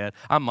don't do that.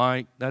 I'm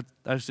Mike,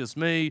 that's just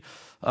me.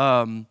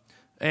 And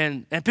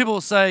people will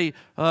say,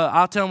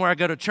 I'll tell them where I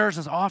go to church,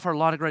 and say, I've heard a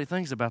lot of great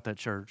things about that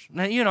church.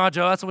 Now, I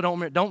joke, that's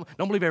what don't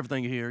believe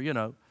everything you hear,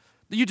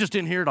 You just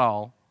didn't hear it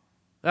all.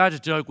 I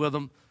just joke with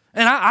them.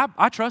 And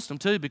I trust them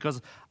too,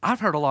 because I've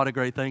heard a lot of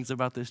great things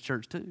about this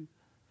church too.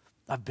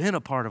 I've been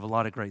a part of a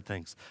lot of great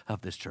things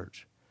of this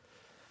church.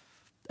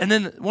 And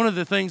then one of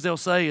the things they'll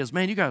say is,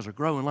 man, you guys are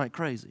growing like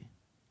crazy.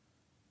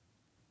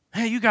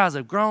 Hey, you guys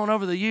have grown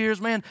over the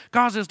years, man.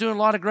 God's just doing a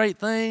lot of great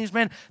things,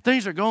 man.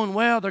 Things are going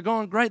well. They're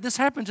going great. This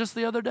happened just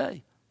the other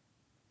day.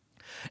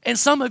 And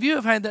some of you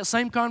have had that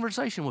same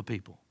conversation with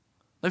people.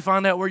 They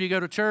find out where you go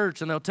to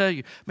church, and they'll tell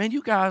you, man,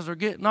 you guys are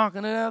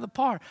knocking it out of the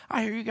park.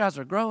 I hear you guys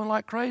are growing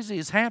like crazy.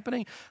 It's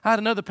happening. I had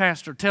another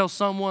pastor tell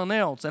someone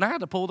else, and I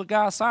had to pull the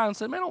guy aside and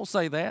say, man, don't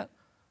say that.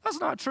 That's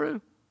not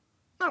true.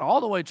 Not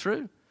all the way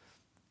true.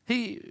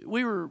 We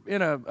were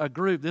in a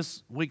group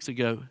this weeks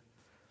ago.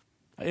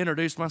 I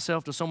introduced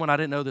myself to someone. I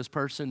didn't know this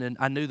person, and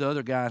I knew the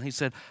other guy, and he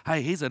said,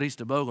 hey, he's at East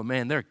Teboga.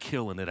 Man, they're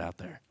killing it out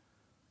there.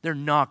 They're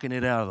knocking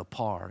it out of the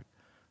park.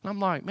 And I'm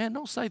like, man,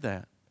 don't say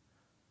that.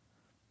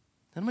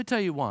 And let me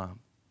tell you why.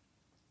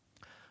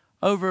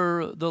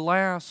 Over the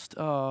last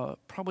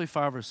probably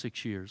 5 or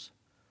 6 years,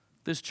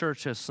 this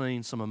church has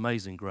seen some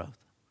amazing growth.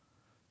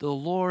 The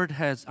Lord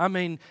has,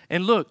 and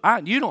look,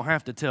 you don't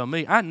have to tell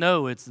me. I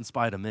know it's in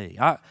spite of me.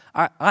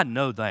 I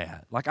know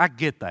that. I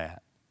get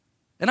that.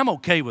 And I'm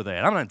okay with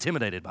that. I'm not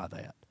intimidated by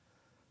that.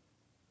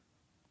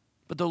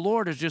 But the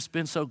Lord has just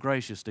been so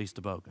gracious to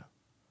East Teboga.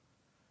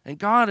 And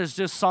God has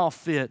just saw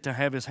fit to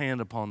have his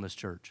hand upon this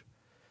church.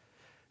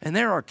 And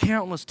there are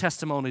countless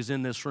testimonies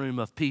in this room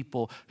of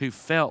people who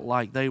felt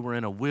like they were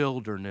in a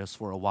wilderness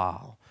for a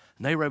while.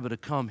 And they were able to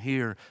come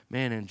here,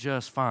 man, and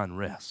just find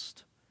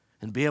rest.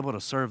 And be able to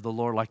serve the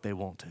Lord like they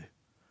want to.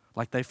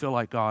 Like they feel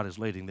like God is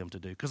leading them to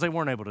do. Because they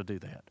weren't able to do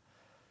that.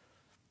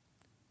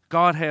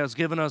 God has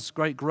given us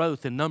great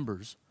growth in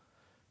numbers.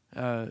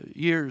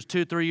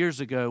 2-3 years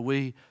ago,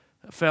 we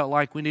felt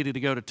like we needed to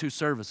go to 2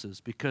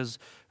 services because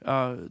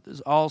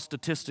all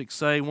statistics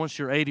say once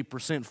you're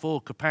 80% full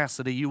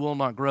capacity, you will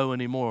not grow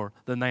any more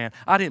than that.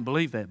 I didn't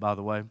believe that, by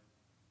the way.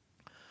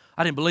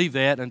 I didn't believe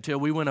that until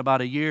we went about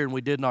a year and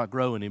we did not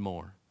grow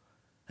anymore.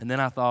 And then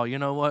I thought, you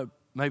know what,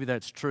 maybe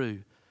that's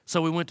true.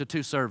 So we went to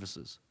 2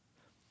 services.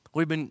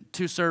 We've been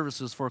 2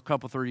 services for a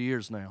couple, 3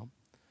 years now.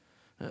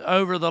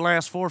 Over the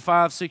last 4,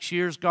 5, 6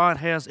 years, God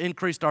has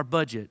increased our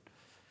budget.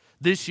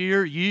 This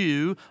year,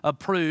 you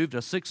approved a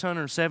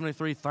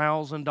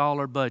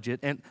 $673,000 budget,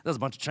 and there's a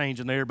bunch of change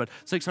in there, but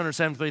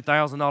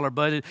 $673,000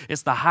 budget.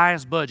 It's the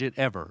highest budget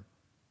ever.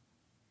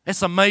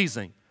 It's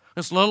amazing.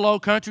 This little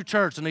old country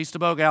church in East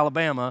Teboga,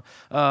 Alabama,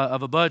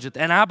 of a budget,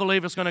 and I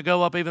believe it's going to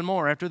go up even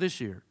more after this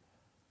year.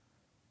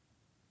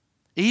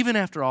 Even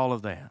after all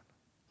of that,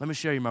 let me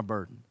share you my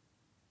burden.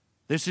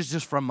 This is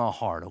just from my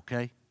heart,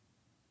 okay?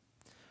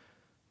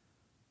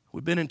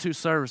 We've been in 2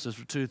 services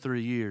for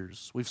 2-3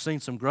 years. We've seen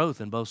some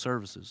growth in both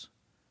services.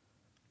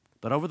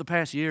 But over the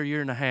past year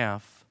and a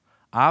half,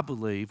 I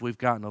believe we've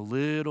gotten a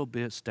little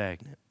bit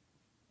stagnant.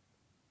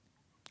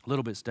 A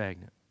little bit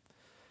stagnant.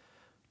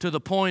 To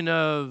the point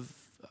of,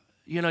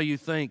 you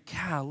think,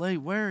 golly,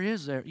 where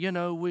is there?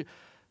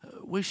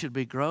 We should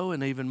be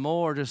growing even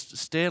more, just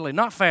steadily.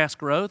 Not fast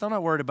growth, I'm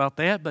not worried about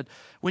that, but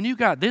when you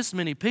got this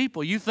many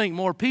people, you think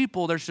more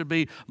people, there should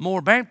be more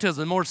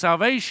baptism, more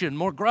salvation,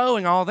 more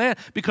growing, all that,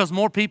 because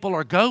more people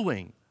are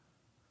going.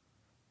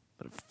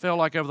 But it felt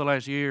like over the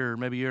last year,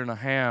 maybe year and a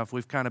half,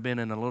 we've kind of been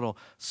in a little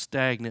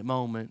stagnant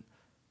moment.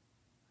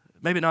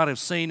 Maybe not have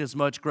seen as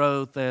much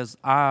growth as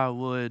I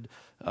would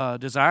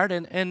desired.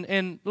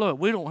 And look,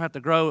 we don't have to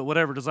grow at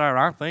whatever desire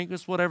I think.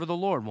 It's whatever the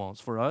Lord wants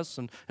for us,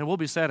 and we'll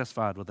be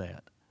satisfied with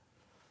that.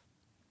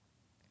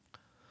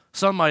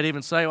 Some might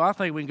even say, well, I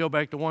think we can go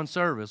back to 1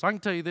 service. I can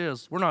tell you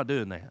this, we're not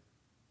doing that.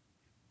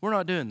 We're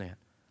not doing that.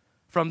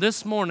 From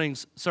this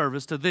morning's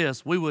service to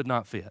this, we would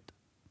not fit.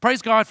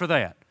 Praise God for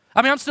that.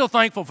 I'm still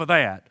thankful for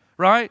that,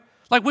 right?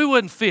 Like we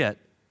wouldn't fit.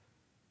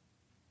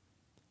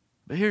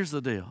 But here's the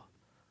deal.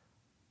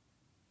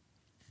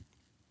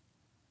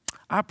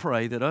 I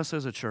pray that us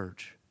as a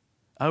church,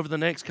 over the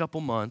next couple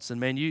months,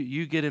 and man,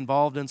 you get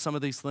involved in some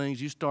of these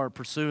things, you start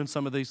pursuing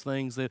some of these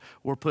things that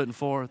we're putting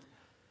forth,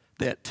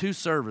 that 2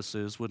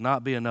 services would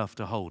not be enough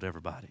to hold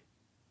everybody.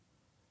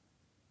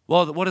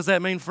 Well, what does that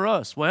mean for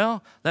us?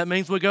 Well, that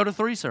means we go to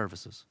 3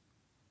 services.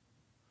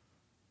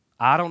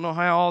 I don't know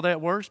how all that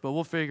works, but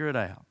we'll figure it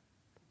out.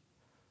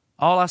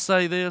 All I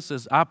say this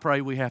is I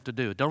pray we have to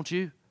do it, don't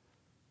you?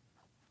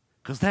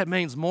 Because that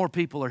means more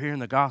people are hearing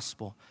the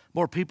gospel.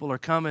 More people are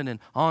coming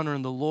and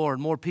honoring the Lord.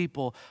 More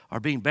people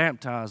are being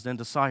baptized and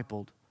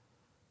discipled.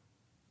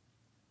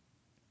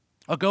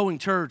 A going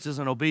church is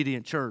an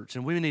obedient church,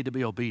 and we need to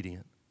be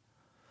obedient.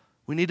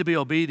 We need to be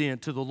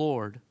obedient to the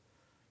Lord.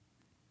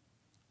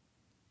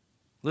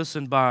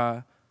 Listen,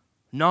 by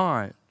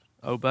not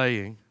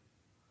obeying,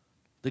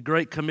 the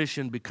Great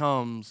Commission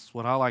becomes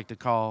what I like to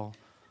call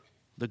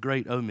the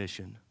Great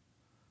Omission.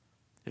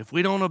 If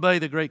we don't obey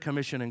the Great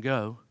Commission and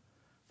go,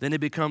 then it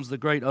becomes the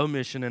Great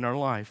Omission in our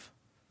life.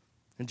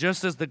 And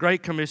just as the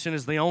Great Commission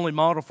is the only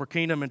model for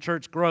kingdom and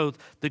church growth,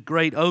 the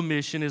Great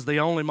Omission is the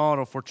only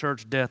model for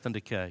church death and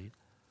decay.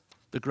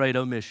 The Great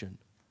Omission.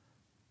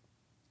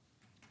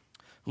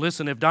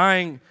 Listen,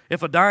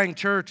 if a dying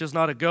church is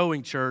not a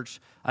going church,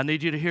 I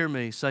need you to hear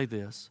me say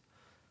this.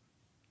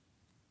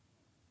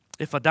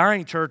 If a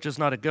dying church is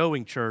not a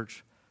going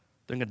church,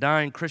 then a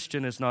dying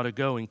Christian is not a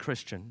going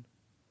Christian.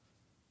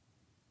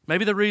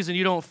 Maybe the reason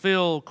you don't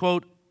feel,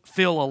 quote,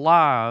 feel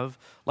alive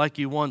like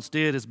you once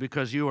did is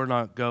because you are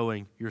not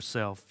going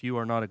yourself. You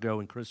are not a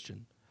going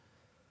Christian.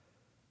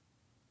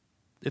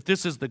 If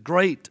this is the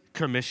Great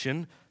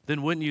Commission,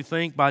 then wouldn't you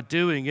think by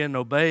doing it and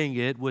obeying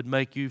it would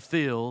make you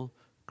feel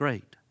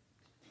great?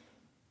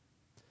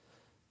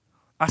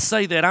 I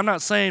say that. I'm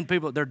not saying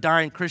people, they're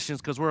dying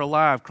Christians because we're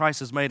alive. Christ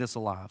has made us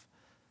alive.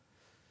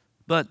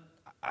 But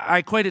I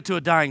equate it to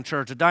a dying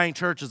church. A dying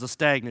church is a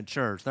stagnant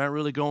church. They're not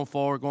really going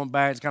forward, going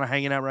back. It's kind of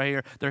hanging out right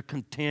here. They're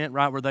content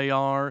right where they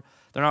are.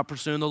 They're not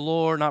pursuing the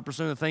Lord, not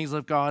pursuing the things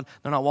of God.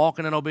 They're not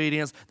walking in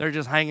obedience. They're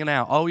just hanging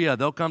out. Oh, yeah,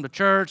 they'll come to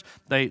church.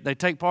 They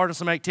take part in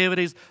some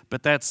activities,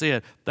 but that's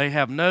it. They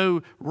have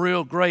no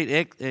real great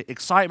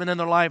excitement in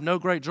their life, no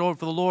great joy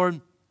for the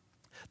Lord.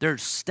 They're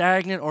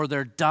stagnant or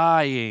they're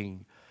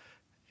dying.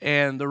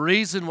 And the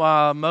reason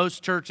why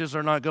most churches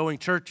are not going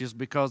churches is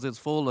because it's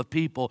full of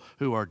people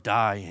who are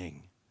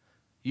dying.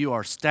 You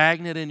are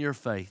stagnant in your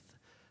faith.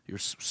 You're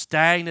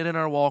stagnant in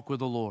our walk with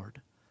the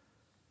Lord.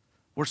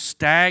 We're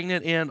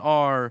stagnant in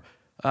our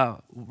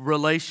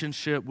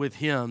relationship with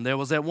Him. There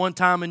was at one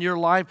time in your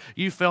life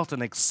you felt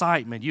an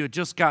excitement. You had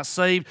just got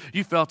saved.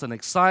 You felt an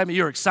excitement.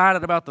 You're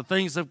excited about the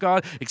things of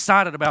God,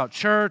 excited about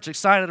church,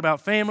 excited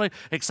about family,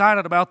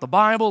 excited about the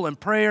Bible and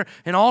prayer,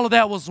 and all of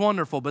that was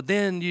wonderful. But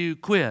then you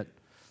quit.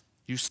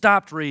 You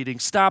stopped reading,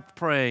 stopped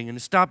praying,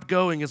 and stopped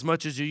going as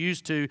much as you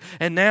used to,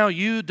 and now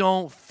you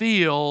don't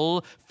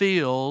feel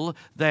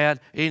that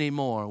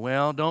anymore.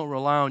 Well, don't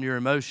rely on your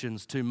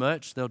emotions too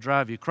much. They'll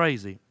drive you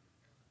crazy.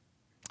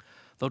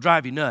 They'll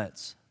drive you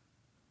nuts.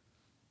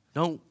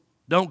 Don't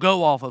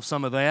go off of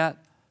some of that.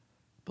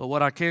 But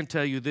what I can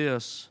tell you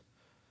this,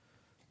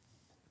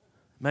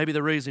 maybe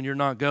the reason you're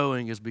not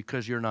going is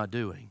because you're not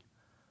doing.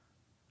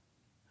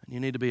 And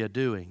you need to be a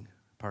doing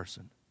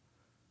person.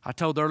 I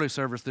told the early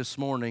service this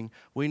morning,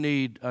 we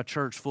need a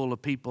church full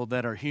of people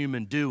that are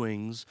human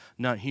doings,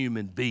 not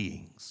human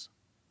beings.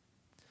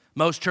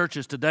 Most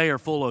churches today are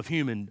full of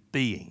human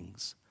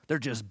beings. They're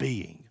just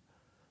being.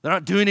 They're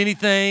not doing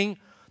anything.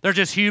 They're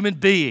just human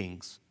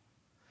beings.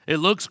 It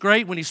looks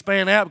great when you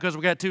span out because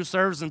we got 2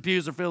 services and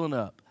pews are filling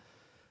up.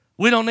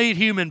 We don't need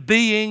human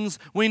beings.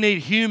 We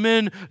need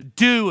human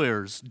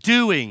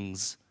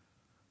doings,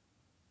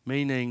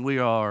 meaning we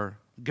are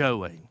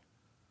going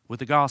with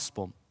the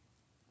gospel.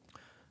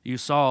 You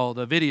saw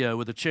the video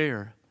with the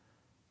chair.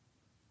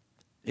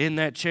 In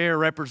that chair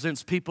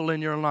represents people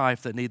in your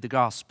life that need the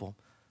gospel.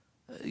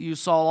 You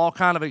saw all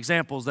kind of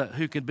examples that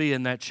who could be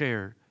in that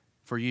chair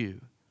for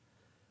you.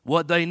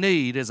 What they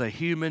need is a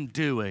human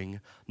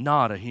doing,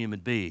 not a human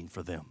being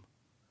for them.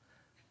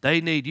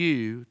 They need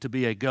you to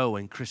be a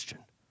going Christian.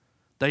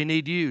 They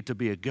need you to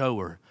be a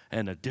goer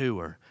and a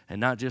doer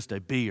and not just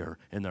a beer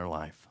in their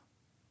life.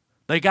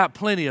 They got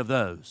plenty of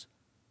those.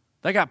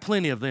 They got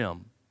plenty of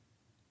them.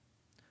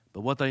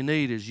 But what they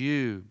need is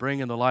you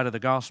bringing the light of the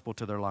gospel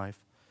to their life.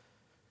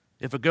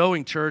 If a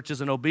going church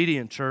is an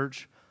obedient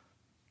church,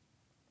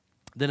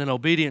 then an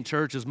obedient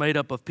church is made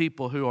up of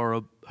people who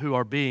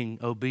are being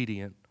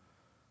obedient.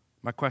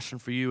 My question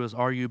for you is,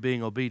 are you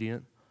being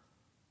obedient?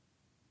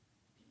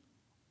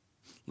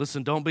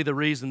 Listen, don't be the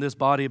reason this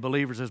body of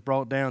believers is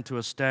brought down to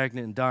a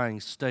stagnant and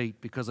dying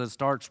state, because it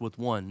starts with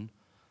one,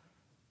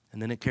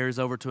 and then it carries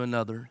over to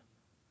another,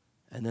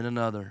 and then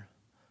another,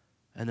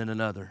 and then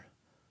another.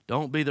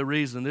 Don't be the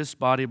reason this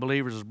body of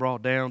believers is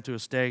brought down to a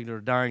stagnant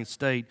or dying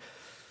state,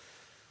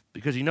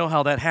 because you know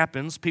how that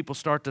happens. People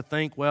start to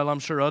think, well, I'm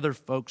sure other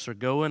folks are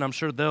going. I'm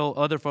sure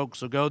other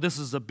folks will go. This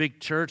is a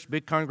big church,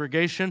 big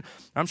congregation.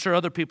 I'm sure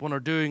other people are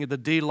doing the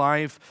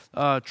D-Life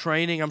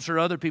training. I'm sure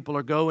other people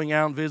are going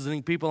out and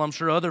visiting people. I'm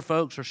sure other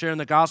folks are sharing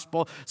the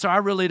gospel, so I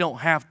really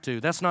don't have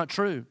to. That's not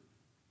true.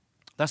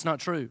 That's not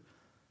true.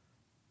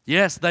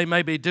 Yes, they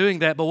may be doing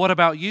that, but what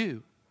about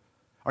you?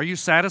 Are you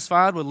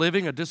satisfied with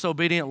living a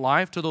disobedient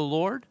life to the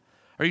Lord?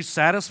 Are you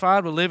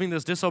satisfied with living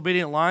this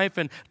disobedient life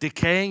and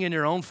decaying in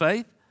your own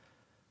faith?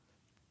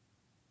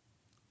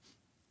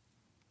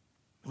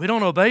 We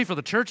don't obey for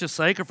the church's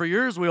sake or for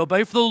yours. We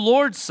obey for the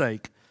Lord's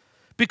sake,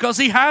 because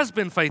He has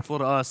been faithful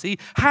to us. He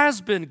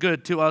has been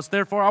good to us.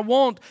 Therefore, I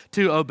want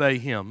to obey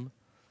Him.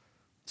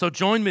 So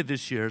join me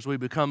this year as we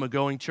become a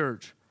going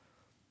church.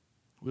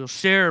 We'll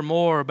share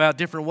more about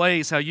different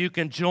ways how you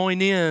can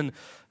join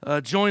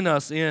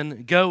us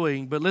in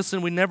going. But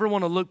listen, we never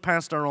want to look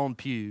past our own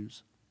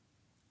pews.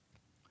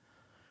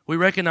 We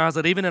recognize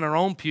that even in our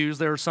own pews,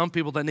 there are some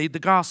people that need the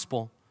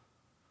gospel.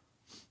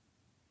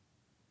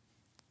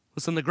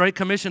 Listen, the Great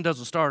Commission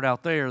doesn't start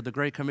out there. The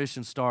Great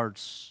Commission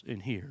starts in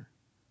here.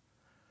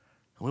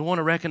 And we want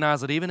to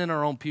recognize that even in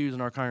our own pews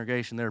in our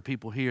congregation, there are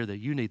people here that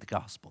you need the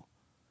gospel.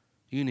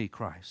 You need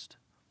Christ.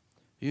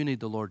 You need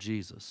the Lord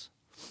Jesus.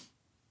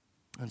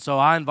 And so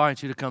I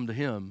invite you to come to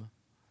Him.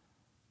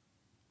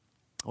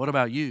 What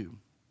about you?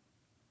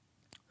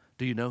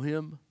 Do you know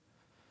Him?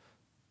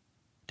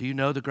 Do you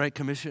know the Great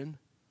Commission?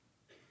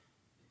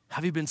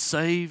 Have you been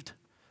saved?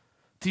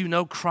 Do you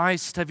know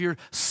Christ? Have your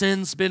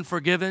sins been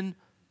forgiven?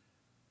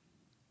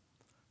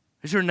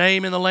 Is your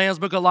name in the Lamb's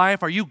Book of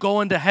Life? Are you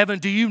going to heaven?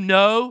 Do you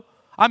know?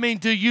 I mean,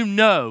 do you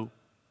know?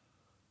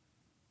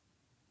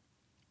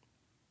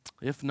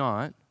 If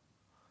not,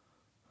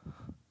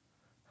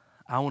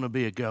 I want to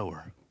be a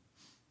goer.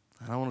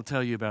 And I want to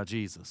tell you about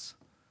Jesus.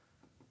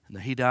 And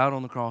that He died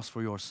on the cross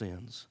for your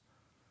sins.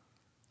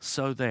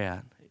 So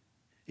that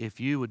if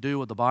you would do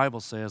what the Bible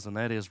says, and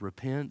that is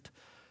repent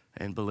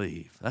and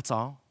believe. That's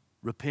all.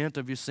 Repent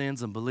of your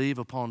sins and believe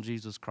upon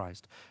Jesus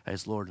Christ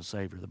as Lord and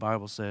Savior. The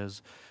Bible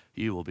says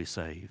you will be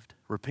saved.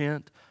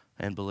 Repent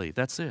and believe.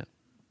 That's it.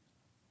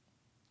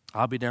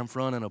 I'll be down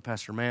front. I know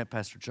Pastor Matt,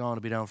 Pastor John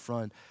will be down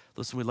front.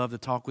 Listen, we'd love to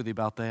talk with you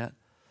about that.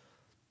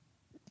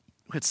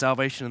 We had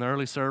salvation in the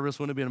early service.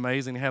 Wouldn't it be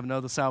amazing to have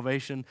another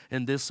salvation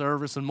in this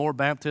service and more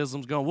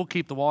baptisms going? We'll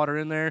keep the water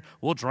in there.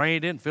 We'll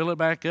drain it and fill it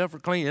back up or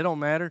clean it. It don't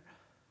matter.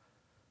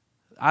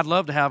 I'd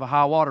love to have a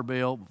high water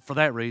bill for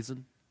that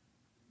reason.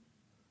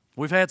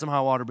 We've had some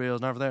high water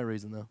bills, not for that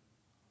reason, though.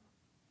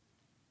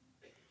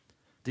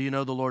 Do you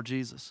know the Lord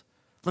Jesus?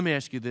 Let me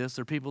ask you this.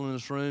 There are people in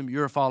this room,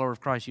 you're a follower of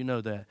Christ, you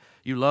know that.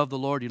 You love the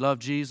Lord, you love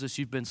Jesus,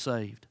 you've been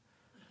saved.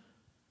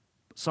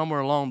 But somewhere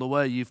along the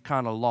way, you've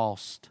kind of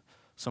lost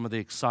some of the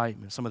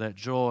excitement, some of that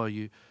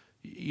joy.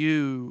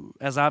 You,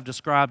 as I've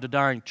described a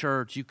dying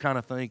church, you kind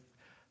of think,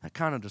 that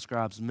kind of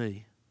describes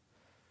me.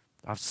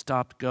 I've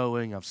stopped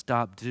going, I've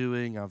stopped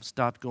doing, I've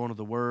stopped going to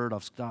the Word,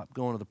 I've stopped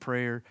going to the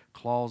prayer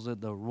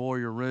closet, the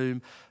warrior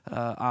room.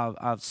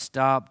 I've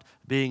stopped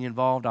being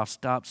involved, I've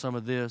stopped some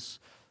of this.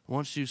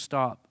 Once you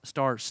start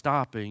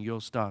stopping, you'll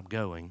stop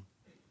going.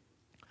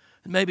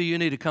 And maybe you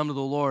need to come to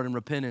the Lord in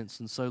repentance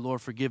and say,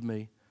 Lord, forgive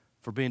me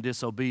for being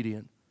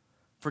disobedient.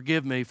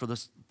 Forgive me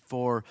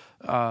for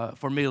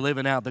me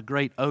living out the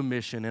great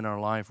omission in our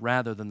life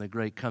rather than the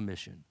great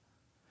commission.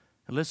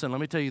 And listen, let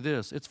me tell you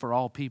this. It's for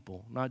all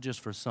people, not just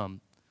for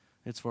some.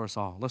 It's for us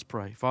all. Let's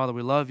pray. Father,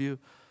 we love you.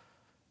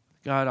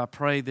 God, I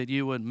pray that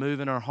you would move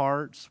in our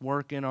hearts,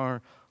 work in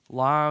our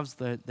lives,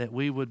 that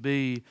we would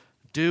be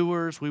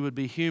doers, we would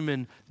be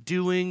human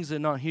doings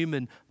and not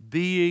human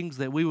beings,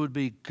 that we would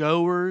be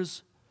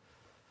goers.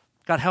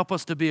 God, help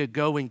us to be a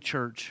going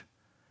church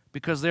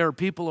because there are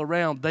people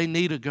around, they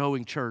need a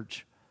going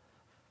church.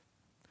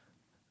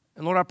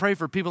 And Lord, I pray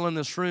for people in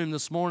this room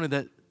this morning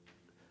that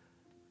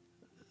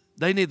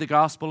they need the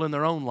gospel in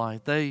their own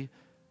life. They,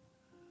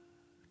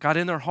 God,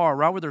 in their heart,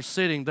 right where they're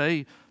sitting,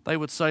 they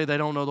would say they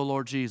don't know the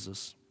Lord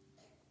Jesus,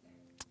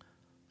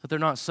 that they're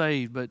not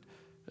saved. But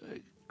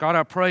God,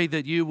 I pray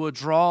that you would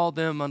draw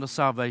them unto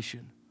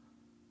salvation.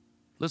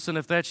 Listen,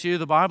 if that's you,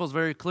 the Bible's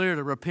very clear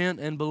to repent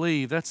and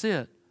believe. That's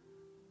it.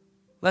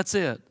 That's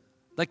it.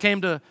 They came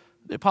to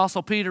the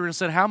Apostle Peter and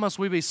said, how must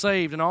we be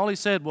saved? And all he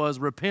said was,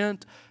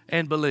 repent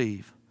and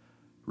believe.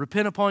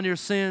 Repent upon your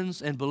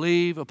sins and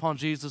believe upon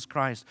Jesus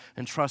Christ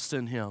and trust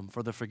in Him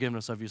for the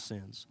forgiveness of your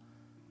sins.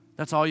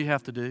 That's all you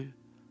have to do.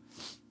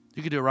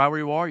 You can do it right where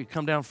you are. You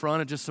come down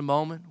front in just a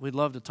moment. We'd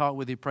love to talk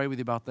with you, pray with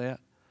you about that.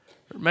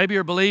 Or maybe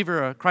you're a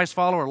believer, a Christ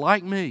follower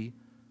like me,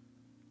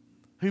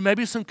 who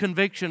maybe some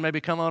conviction may be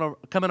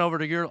coming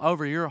over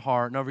your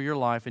heart and over your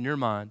life and your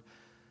mind.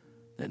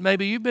 That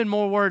maybe you've been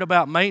more worried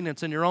about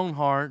maintenance in your own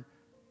heart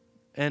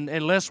and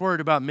less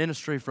worried about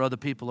ministry for other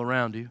people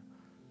around you.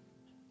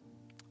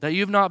 That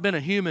you've not been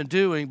a human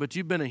doing, but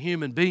you've been a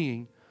human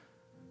being.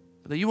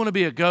 That you want to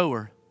be a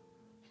goer.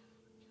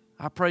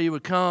 I pray you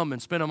would come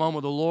and spend a moment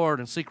with the Lord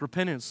and seek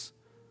repentance.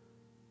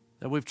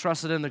 That we've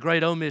trusted in the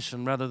great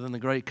omission rather than the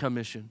great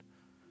commission.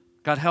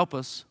 God, help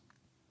us.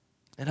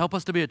 And help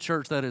us to be a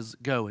church that is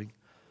going.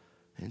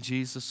 In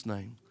Jesus'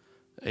 name,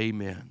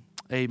 amen.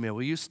 Amen.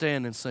 Will you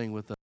stand and sing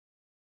with us?